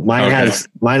too.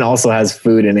 Mine also has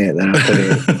food in it that I'm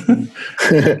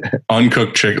putting.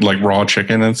 Uncooked chicken, like raw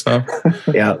chicken and stuff.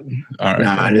 Yeah, All right. no,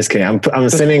 I'm just kidding.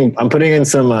 I'm putting in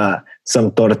some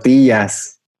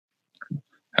tortillas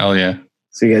Hell yeah.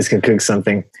 so you guys can cook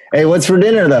something. Hey, what's for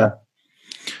dinner though?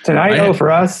 Tonight,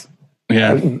 for us,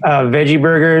 Yeah. veggie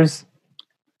burgers,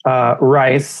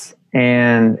 rice,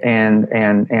 and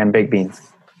baked beans.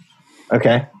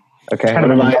 Okay.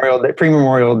 Kind of a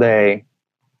pre-Memorial Day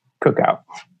cookout.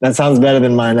 That sounds better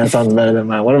than mine.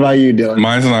 What about you, Dylan?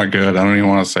 Mine's not good. I don't even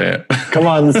want to say it. Come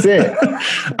on, let's see it.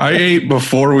 I ate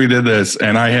before we did this,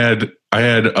 and I had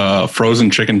frozen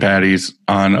chicken patties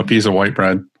on a piece of white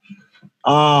bread.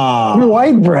 Ah,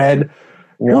 White bread.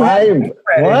 Why?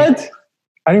 What?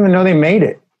 I didn't even know they made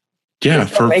it. Yeah, They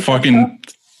still for make that fucking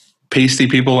pasty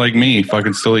people like me,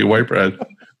 fucking still eat white bread.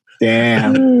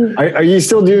 Damn. Are you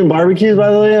still doing barbecues, by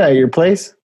the way, at your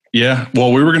place? Yeah,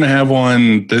 well, we were going to have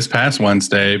one this past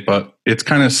Wednesday, but it's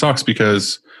kind of sucks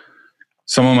because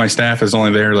some of my staff is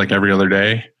only there like every other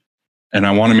day. And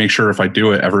I want to make sure if I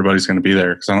do it, everybody's going to be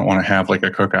there because I don't want to have like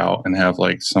a cookout and have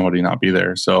like somebody not be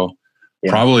there. So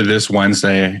probably this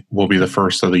Wednesday will be the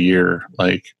first of the year,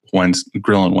 like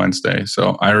Grilling Wednesday.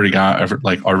 So I already got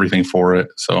everything for it.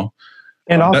 So,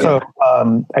 and also,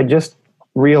 I just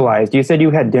realized you said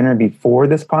you had dinner before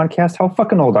this podcast. How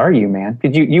fucking old are you, man?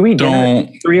 Did you eat dinner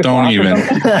at 3 o'clock? Don't even.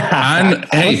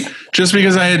 Hey, just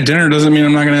because I had dinner doesn't mean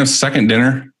I'm not going to have second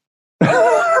dinner.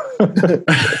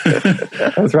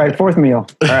 That's right. Fourth meal.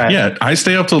 All right. Yeah, I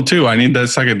stay up till 2. I need that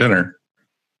second dinner.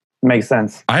 Makes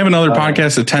sense. I have another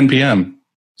podcast at 10 p.m.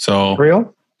 So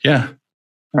real? Yeah.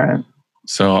 All right.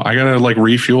 So I gotta like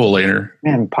refuel later.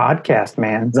 Man, podcast,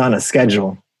 man. It's on a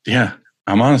schedule. Yeah,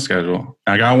 I'm on a schedule.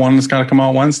 I got one that's got to come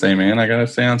out Wednesday, man. I gotta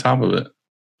stay on top of it.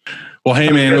 Well, hey,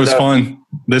 man, it was fun.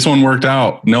 This one worked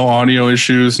out. No audio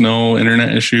issues, no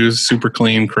internet issues. Super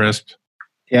clean, crisp.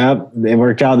 Yep, it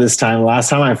worked out this time. Last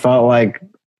time I felt like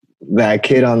that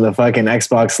kid on the fucking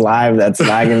Xbox Live that's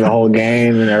lagging the whole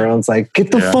game, and everyone's like, "Get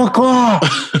the fuck off!"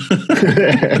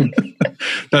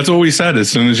 That's what we said as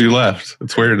soon as you left.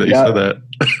 It's weird that you said that.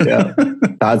 Yeah,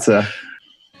 thought so.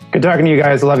 Good talking to you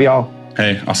guys. Love y'all.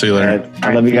 Hey, I'll see you later.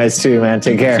 I love you guys too, man.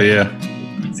 Take care. See ya.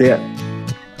 See ya.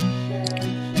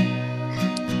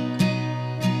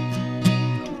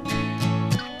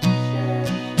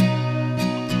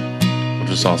 We'll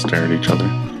just all stare at each other.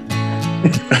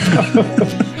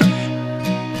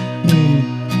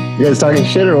 You guys talking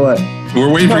shit or what?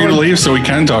 We're waiting for you to leave so we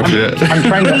can talk shit. I'm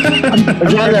trying to.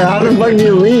 How the fuck do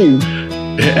you leave?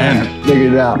 Hit end.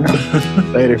 Figured it out.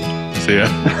 Later. See ya.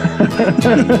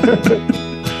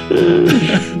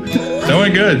 That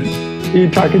went good. You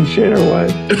talking shit or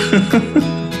what?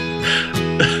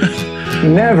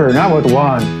 Never. Not with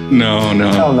Juan. No.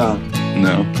 Hell no.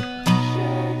 No.